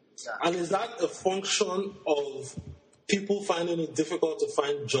 Yeah. And is that a function of people finding it difficult to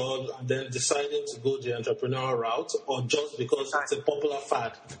find jobs and then deciding to go the entrepreneurial route, or just because it's a popular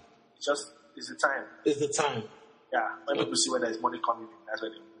fad? It's the time. It's the time. Yeah, when people see where there's money coming in, that's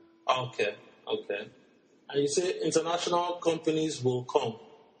where they move. Okay. And you say international companies will come.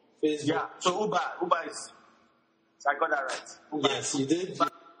 Facebook. Yeah, so Uber is. So I got that right. Uber. Yes, you did.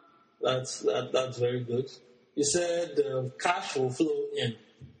 That's very good. You said cash will flow in.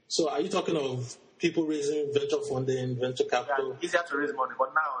 So are you talking of people raising venture funding, venture capital? Yeah, easier to raise money,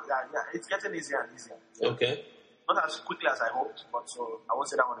 but now, it's getting easier and easier. Okay. Not as quickly as I hoped, but so I won't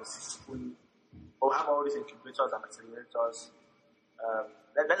say that one is fully. But we have all these incubators and accelerators.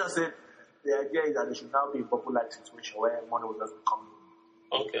 Let's just say the idea is that there should now be a bubble-like situation where money will just come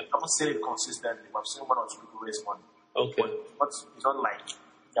in. Okay. I haven't seen it consistently, but I've seen one or two people raise money. Okay. But it's not like,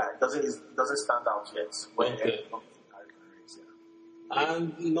 it doesn't stand out yet. Okay.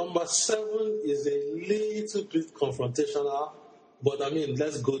 And number 7 is a little bit confrontational, but I mean,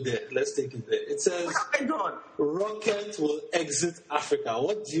 let's go there. Let's take it there. It says, Rocket will exit Africa.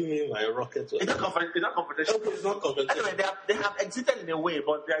 What do you mean by Rocket will exit? It's not confrontational. Okay, it's not confrontational. Anyway, they have exited in a way,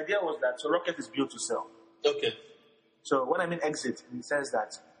 but the idea was that Rocket is built to sell. Okay. So when I mean exit, in the sense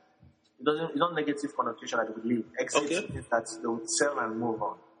that it's not negative connotation that they would leave. Exit means that they would sell and move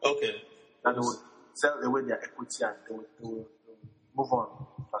on. Okay. And they would sell away their equity and they would move on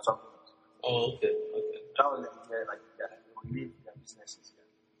to something else. Oh, okay. That was they would leave their businesses.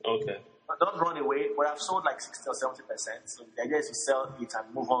 Yeah. Okay. Don't run away, but I've sold like 60 or 70%. So the idea is to sell it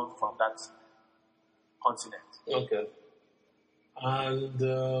and move on from that continent. Okay. And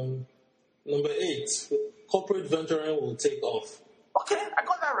number 8, corporate venturing will take off. Okay, I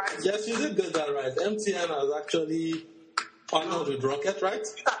got that right. Yes, you did get that right. MTN has actually partnered with Rocket, right?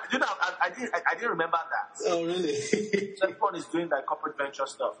 I didn't remember that. Oh, really? So everyone is doing that corporate venture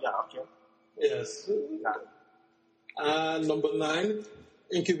stuff. Yeah, okay. Yes. Yeah. And number 9,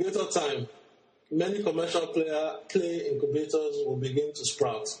 incubator time. Many commercial clay incubators will begin to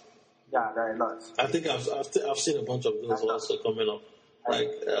sprout. Yeah, there are a lot. I think I've seen a bunch of those also coming up. Like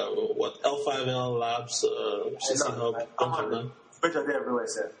L5L Labs, CC Hub, bunch of them. Incubator everywhere,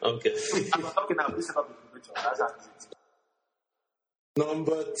 sir. Okay. I'm talking now. This is not incubator. That's it.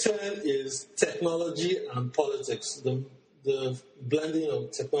 Number 10 is technology and politics. The blending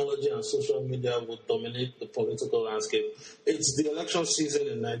of technology and social media will dominate the political landscape. It's the election season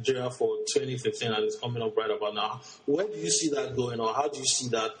in Nigeria for 2015 and it's coming up right about now. Where do you see that going, or how do you see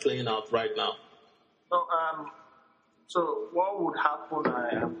that playing out right now? So what would happen,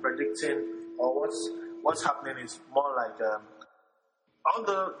 I am predicting, or what's happening is more like,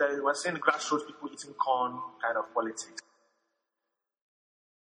 although we're seeing grassroots people eating corn kind of politics.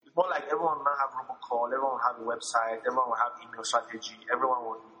 More like everyone will now have robocall, everyone will have a website, everyone will have email strategy, everyone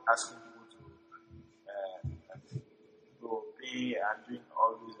will be asking people to pay and doing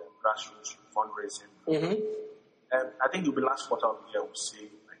all these grassroots fundraising. Mm-hmm. I think the last quarter of the year we'll see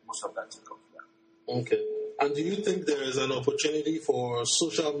most of that take off. Yeah. Okay. And do you think there is an opportunity for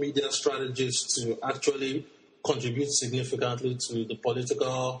social media strategists to actually contribute significantly to the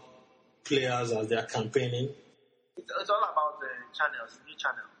political players as they are campaigning? It's all about the channels, new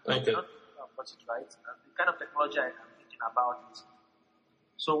channel. Okay. Not about it, right? The kind of technology I'm thinking about is.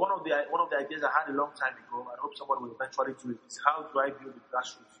 So one of the ideas I had a long time ago, I hope someone will eventually do it, is how do I build a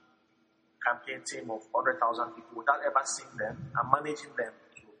grassroots campaign team of 100,000 people without ever seeing them and managing them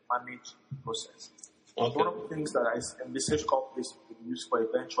to manage the process. Okay. So one of the things that I envisage corporates will be used for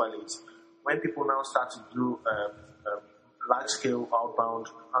eventually is when people now start to do large-scale outbound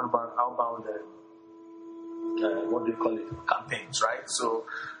what do you call it, campaigns, right? So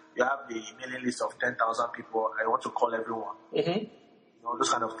you have the mailing list of 10,000 people. I want to call everyone. Mm-hmm. Those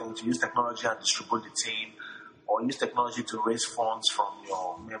kind of things. To use technology and distribute the team, or use technology to raise funds from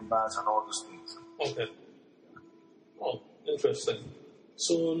your members and all those things. Okay. Oh, interesting.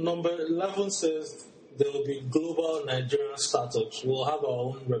 So number 11 says there will be global Nigerian startups. We'll have our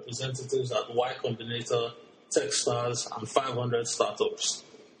own representatives at Y Combinator tech stars, and 500 startups.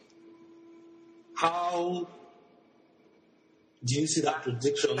 How do you see that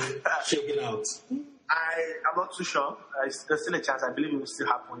prediction shaking out? I'm not too sure. There's still a chance. I believe it will still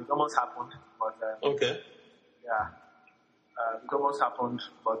happen. It almost happened, but Okay. yeah, it almost happened,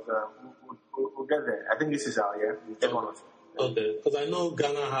 but we'll get there. I think this is our year. We'll get one or two. Okay, because I know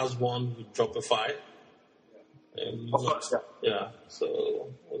Ghana has one with Dropify. Of course, Yeah, so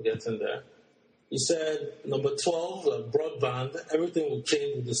we'll get in there. You said number 12, broadband. Everything will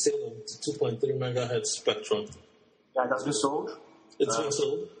change with the sale of the 2.3 megahertz spectrum. Yeah, it has been sold. It's been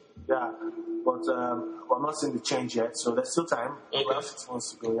sold? Yeah, but we're not seeing the change yet, so there's still time. Okay. We have 6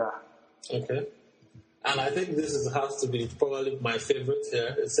 months to go, yeah. Okay. And I think has to be probably my favorite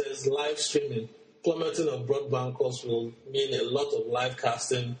here. It says live streaming. Plummeting of broadband costs will mean a lot of live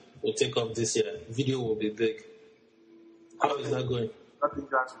casting will take off this year. Video will be big. How is that going? I think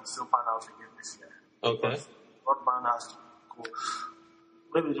that will still pan out again this year. Okay. Broadband has to go.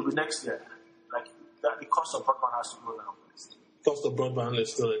 Maybe it will be next year. Like the cost of broadband has to go down first. Cost of broadband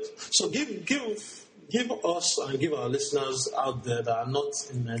is still it. So give us and give our listeners out there that are not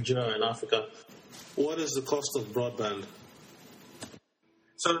in Nigeria and Africa, what is the cost of broadband?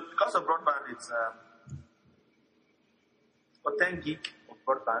 So the cost of broadband is for 10 gig of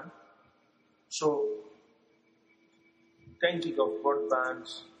broadband. So 10 gig of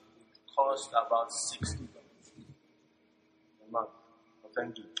broadband cost about $60 a month for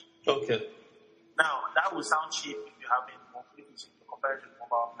 10 gig. Okay. Now that will sound cheap if you have if you compare it to the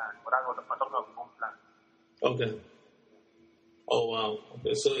mobile plan, but that's what I'm talking about the home plan. Okay. Oh wow.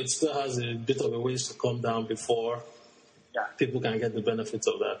 Okay, so it still has a bit of a ways to come down before people can get the benefits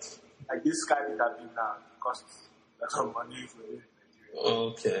of that. Like this Skype interview now costs a lot of money for you in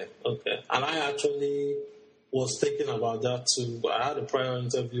Nigeria. Okay. And I actually was thinking about that too. I had a prior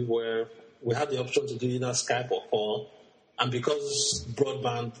interview where we had the option to do either Skype or call, and because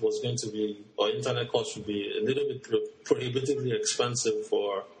broadband was going to be, or internet costs would be a little bit prohibitively expensive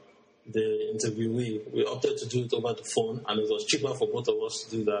for the interviewee, we opted to do it over the phone, and it was cheaper for both of us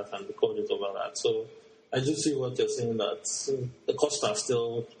to do that and record it over that. So I do see what you're saying, that the costs are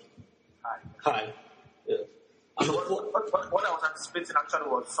still high. Yeah. So what I was anticipating actually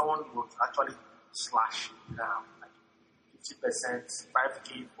was someone would actually slash it down, like 50%,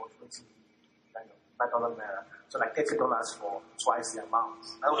 5K for 20, kind of $5 naira. So like $30 for twice the amount.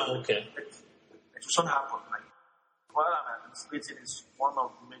 That was okay. It shouldn't happen. Like what I'm anticipating is one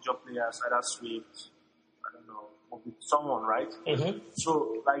of the major players, either Swift, I don't know, will be someone, right? Mm-hmm.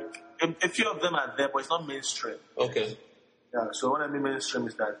 So like a few of them are there, but it's not mainstream. Okay. Yeah. So what I mean mainstream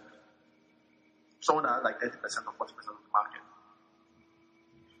is that someone that has like 30% or 40% of the market.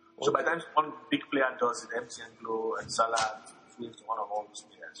 So by the time one big player does it, MTN, Glo, and Salah, Swift, one of all those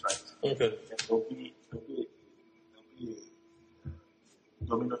players, right? Okay. There'll be a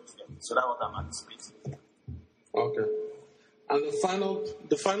domino effect. So that's what I'm anticipating. Okay. And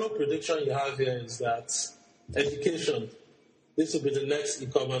the final prediction you have here is that education, this will be the next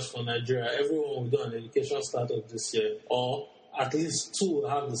e-commerce for Nigeria. Everyone will do an education startup this year, or at least two will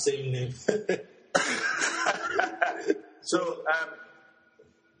have the same name. So,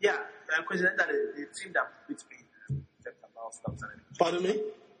 coincidentally, the team that beat me in the Tech About stocks and education. Pardon me?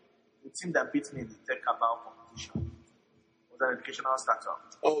 The team that beat me in the Tech About competition was an educational startup.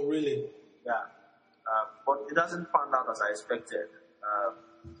 Oh, really? Yeah. But it doesn't pan out as I expected.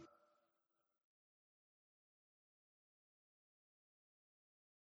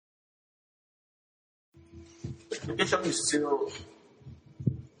 Education is still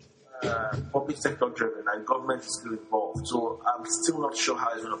public sector driven, and government is still involved. So I'm still not sure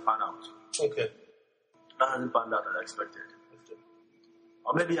how it's going to pan out. Okay. That hasn't panned out as I expected. Okay.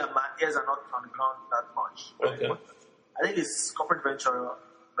 Or maybe my ears are not on the ground that much. Right? Okay. But I think it's corporate venture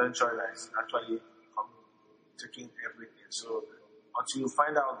that is actually taking everything. So until you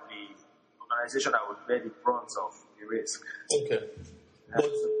find out the organization that would bear the brunt of the risk, Okay. but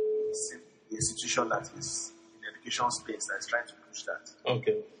the institution that is in the education space that is trying to push that.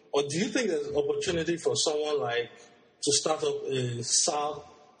 Okay. Or do you think there's opportunity for someone like to start up a SAAS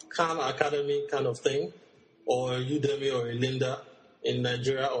Khan Academy kind of thing, or Udemy or a Linda in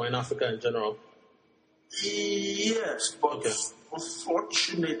Nigeria or in Africa in general? Yes, but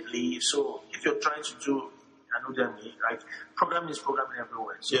unfortunately, so if you're trying to do an Udemy, like programming is programming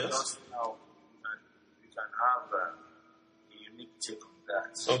everywhere. So yes. Just now you can have a unique take on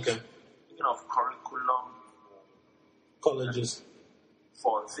that. Okay. Speaking of curriculum, colleges,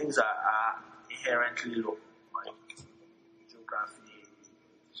 for things that are inherently low, like geography.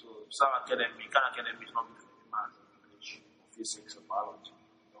 So some academy, Khan Academy is not good for math, English, or physics, or biology.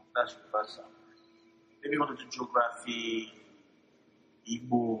 That's universal. maybe you want to do geography,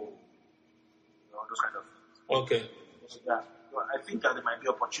 Igbo, those kind of things. Okay. Yeah. Well, I think that there might be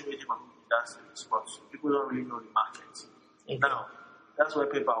opportunity for people in that sense, but people don't really know the market. Okay. Now, that's where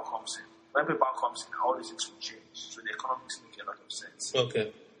PayPal comes in. When PayPal comes in, all these things will change. So the economics make a lot of sense.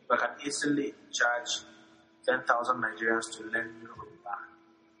 Okay. So I can easily charge 10,000 Nigerians to learn Yoruba.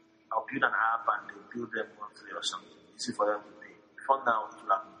 I'll build an app and they build them monthly or something. Easy for them to pay. Before now, it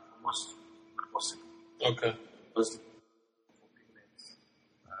will have been almost impossible. Okay. Because for payments,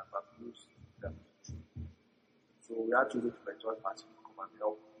 I've used them. So we had to look for a third party to come and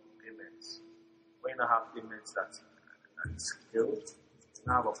help payments. When you have payments that scaled, you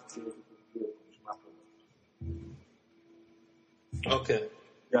now have opportunity to build a consumer product. Okay.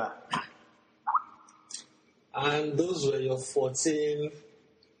 Yeah. And those were your 14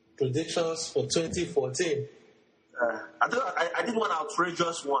 predictions for 2014. I did one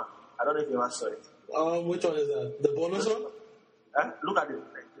outrageous one. I don't know if you ever saw it. Which one is that? The bonus one? Look at it.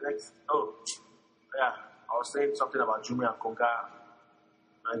 The next. Oh, yeah. I was saying something about Jumi and Konga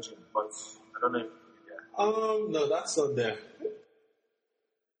managing, but I don't know if. Yeah. No, that's not there.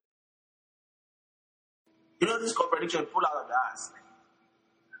 You know this prediction pull out of the ass.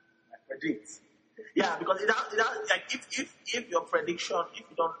 I predict. Yeah, because it like if your prediction, if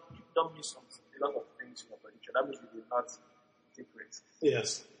you don't miss a lot of things in your prediction, that means you did not take risks.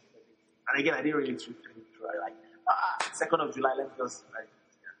 Yes. And again, I didn't really think it through. I like 2nd of July. Let's just like.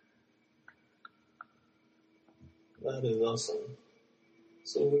 Yeah. That is awesome.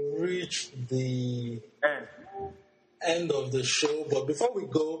 So we reached the end of the show, but before we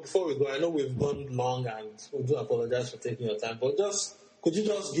go, I know we've gone long, and we do apologize for taking your time. But could you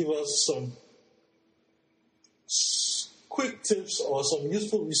just give us some quick tips or some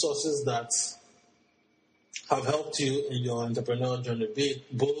useful resources that have helped you in your entrepreneurial journey, be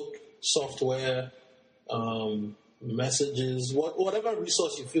it book, software, messages, whatever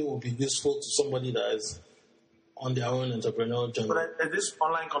resource you feel would be useful to somebody that is on their own entrepreneurial journey. But in this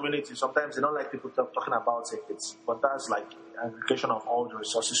online community, sometimes they don't like people talking about it, but that's like an aggregation of all the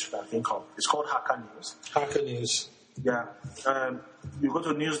resources you can think of. It's called Hacker News. Hacker News. Yeah. You go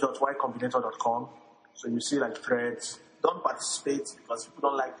to news.ycombinator.com, so you see like threads. Don't participate because people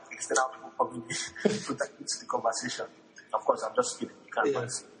don't like external people coming into the conversation. Of course, I'm just kidding. You can't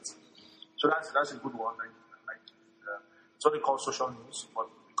participate. So that's a good one. It's only called social news, but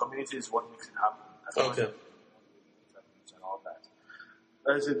the community is what makes it happen. Okay. And all that.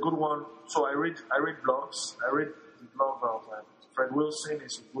 There's a good one. So I read blogs. I read the blog of Fred Wilson.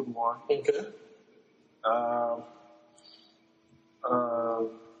 Is a good one. Okay.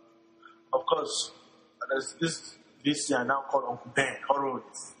 Of course, there's this year now called Uncle Ben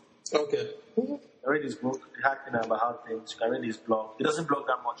Horowitz. Okay. I read his book, The Hacking About How Things. You can read his blog. He doesn't blog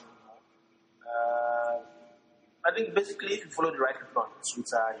that much anymore. I think basically if you follow the right people on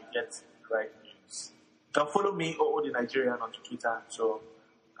Twitter, you get the right news. You can follow me, the Nigerian, on Twitter. So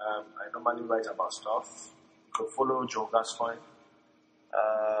I normally write about stuff. You can follow Joel Gascoigne.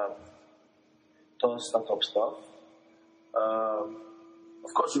 Does startup stuff.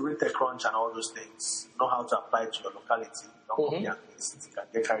 Of course, you read TechCrunch and all those things. Know how to apply it to your locality. Don't copy and paste. You can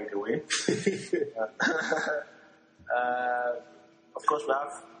get carried away. Of course, we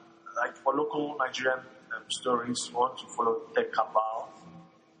have, like, for local Nigerian stories, we want to follow Tech Cabal,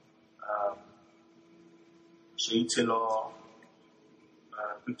 Shei Taylor,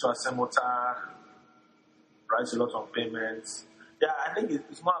 Victor Semota, writes a lot on payments. Yeah, I think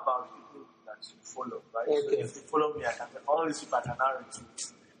it's more about people that you follow, right? Okay. So if you follow me, I can get all these people I can now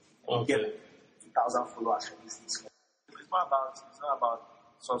retweet. Okay. Get 2,000 followers from this. It's not about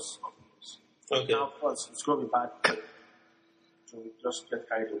source of news. Okay. Now, of course, it's going to be bad. So we just get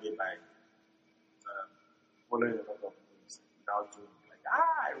carried away by following a lot of things without doing. Like,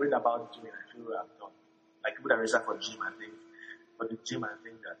 I read about doing, I feel I've done. Like people that register for gym, I think. For the gym, I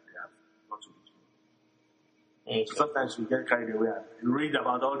think that they have got to be doing. Okay. So sometimes we get carried away and you read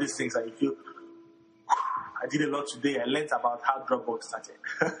about all these things and you feel, I did a lot today. I learned about how Dropbox started.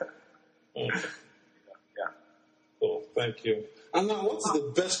 Okay. Yeah. Cool. Thank you. And now, what's the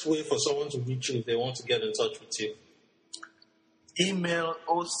best way for someone to reach you if they want to get in touch with you? Email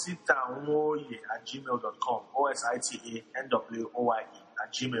ositanwoye@gmail.com.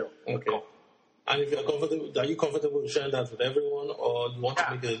 OSITANWOYE@gmail.com. Okay. And if you're comfortable, are you comfortable sharing that with everyone, or you want to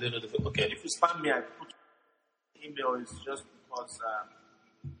make it a little different? Okay. If you spam me, I put email is just because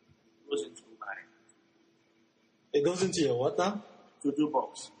it goes into my It goes into your what now? to-do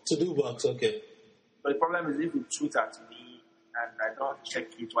box. To-do box. Okay. But the problem is if you tweet at me and I don't check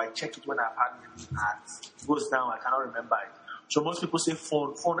it, or I check it when I've had many ads, it goes down, I cannot remember it. So most people say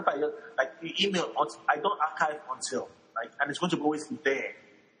phone. If I like the email, I don't archive until and it's going to always be there.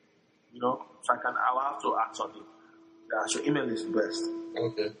 So I'll have to act on it. Yeah, so email is the best.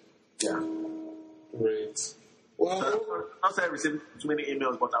 Okay. Yeah. Great. Well, so, not that I receive too many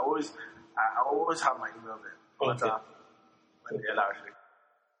emails, but I always have my email there. Okay. When they allow it.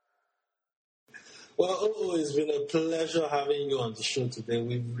 Well, it's been a pleasure having you on the show today.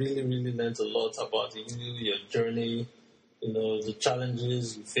 We've really, really learned a lot about you, your journey, the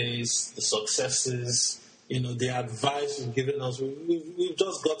challenges you face, the successes, the advice you've given us. We've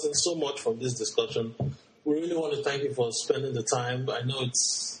just gotten so much from this discussion. We really want to thank you for spending the time. I know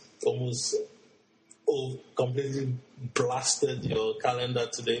it's almost completely blasted your calendar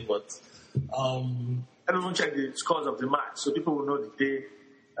today, but... Everyone check the scores of the match, so people will know the day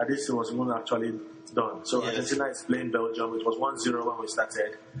that this was even actually done. So yes. Argentina is playing Belgium. It was 1-0 when we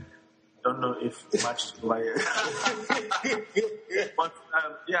started. I don't know if the match is over yet. But I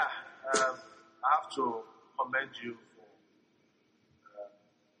have to commend you for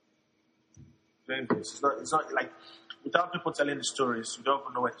doing this. It's not like without people telling the stories, you don't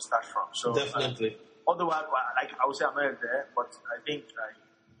even know where to start from. So definitely. Although I would say I'm not there, but I think I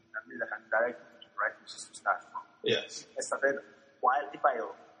can direct you to the right places to start from. Yes. I started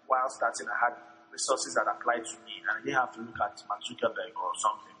while starting, I had resources that applied to me, and I didn't have to look at Mark Zuckerberg or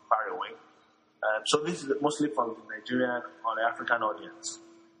something far away. So this is mostly from the Nigerian or the African audience.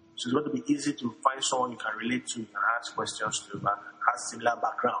 So it's going to be easy to find someone you can relate to, you can ask questions to, and has similar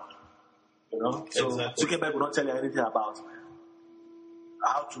background. So exactly. Zuckerberg will not tell you anything about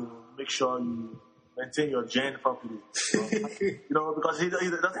how to make sure you maintain your gen properly. Because he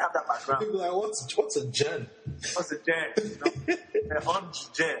doesn't have that background. People are like, what's a gen? What's a gen? On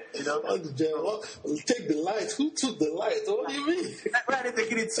gen, On the gen. Take the light. Who took the light? What do you mean? Where are they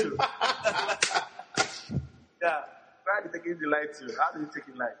taking it to? Yeah. Where are they taking the light to? How do you take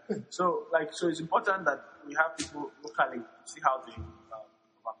the light? So it's important that we have people locally to see how they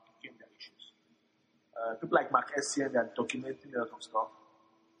overcame their issues. People like Mark Essien, they are documenting a lot of stuff.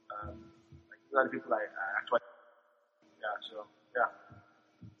 These are the people I actually... Yeah, so,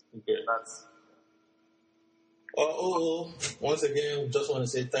 yeah. Okay. That's... Once again, we just want to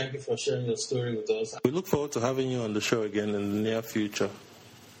say thank you for sharing your story with us. We look forward to having you on the show again in the near future.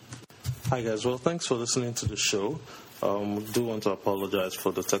 Hi guys, well, thanks for listening to the show. We do want to apologize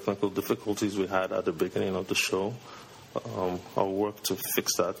for the technical difficulties we had at the beginning of the show. I'll work to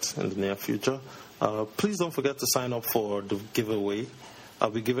fix that in the near future. Please don't forget to sign up for the giveaway. I'll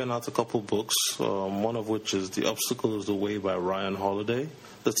be giving out a couple books, one of which is The Obstacle is the Way by Ryan Holiday,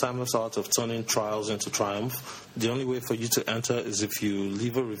 The Timeless Art of Turning Trials into Triumph. The only way for you to enter is if you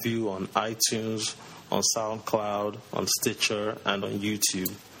leave a review on iTunes, on SoundCloud, on Stitcher, and on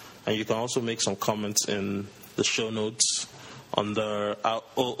YouTube. And you can also make some comments in the show notes under our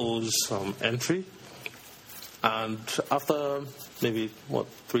OO's entry. And after maybe,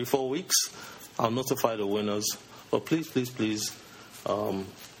 3-4 weeks, I'll notify the winners. But please,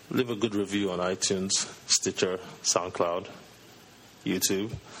 leave a good review on iTunes, Stitcher, SoundCloud,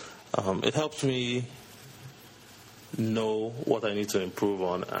 YouTube. It helps me know what I need to improve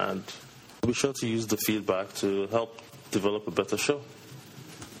on, and be sure to use the feedback to help develop a better show.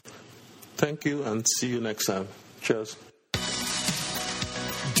 Thank you, and see you next time. Cheers.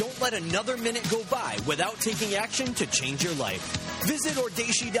 Don't let another minute go by without taking action to change your life. Visit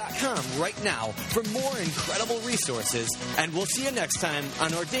ODESHI.com right now for more incredible resources, and we'll see you next time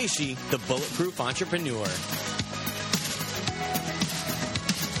on ODESHI, the Bulletproof Entrepreneur.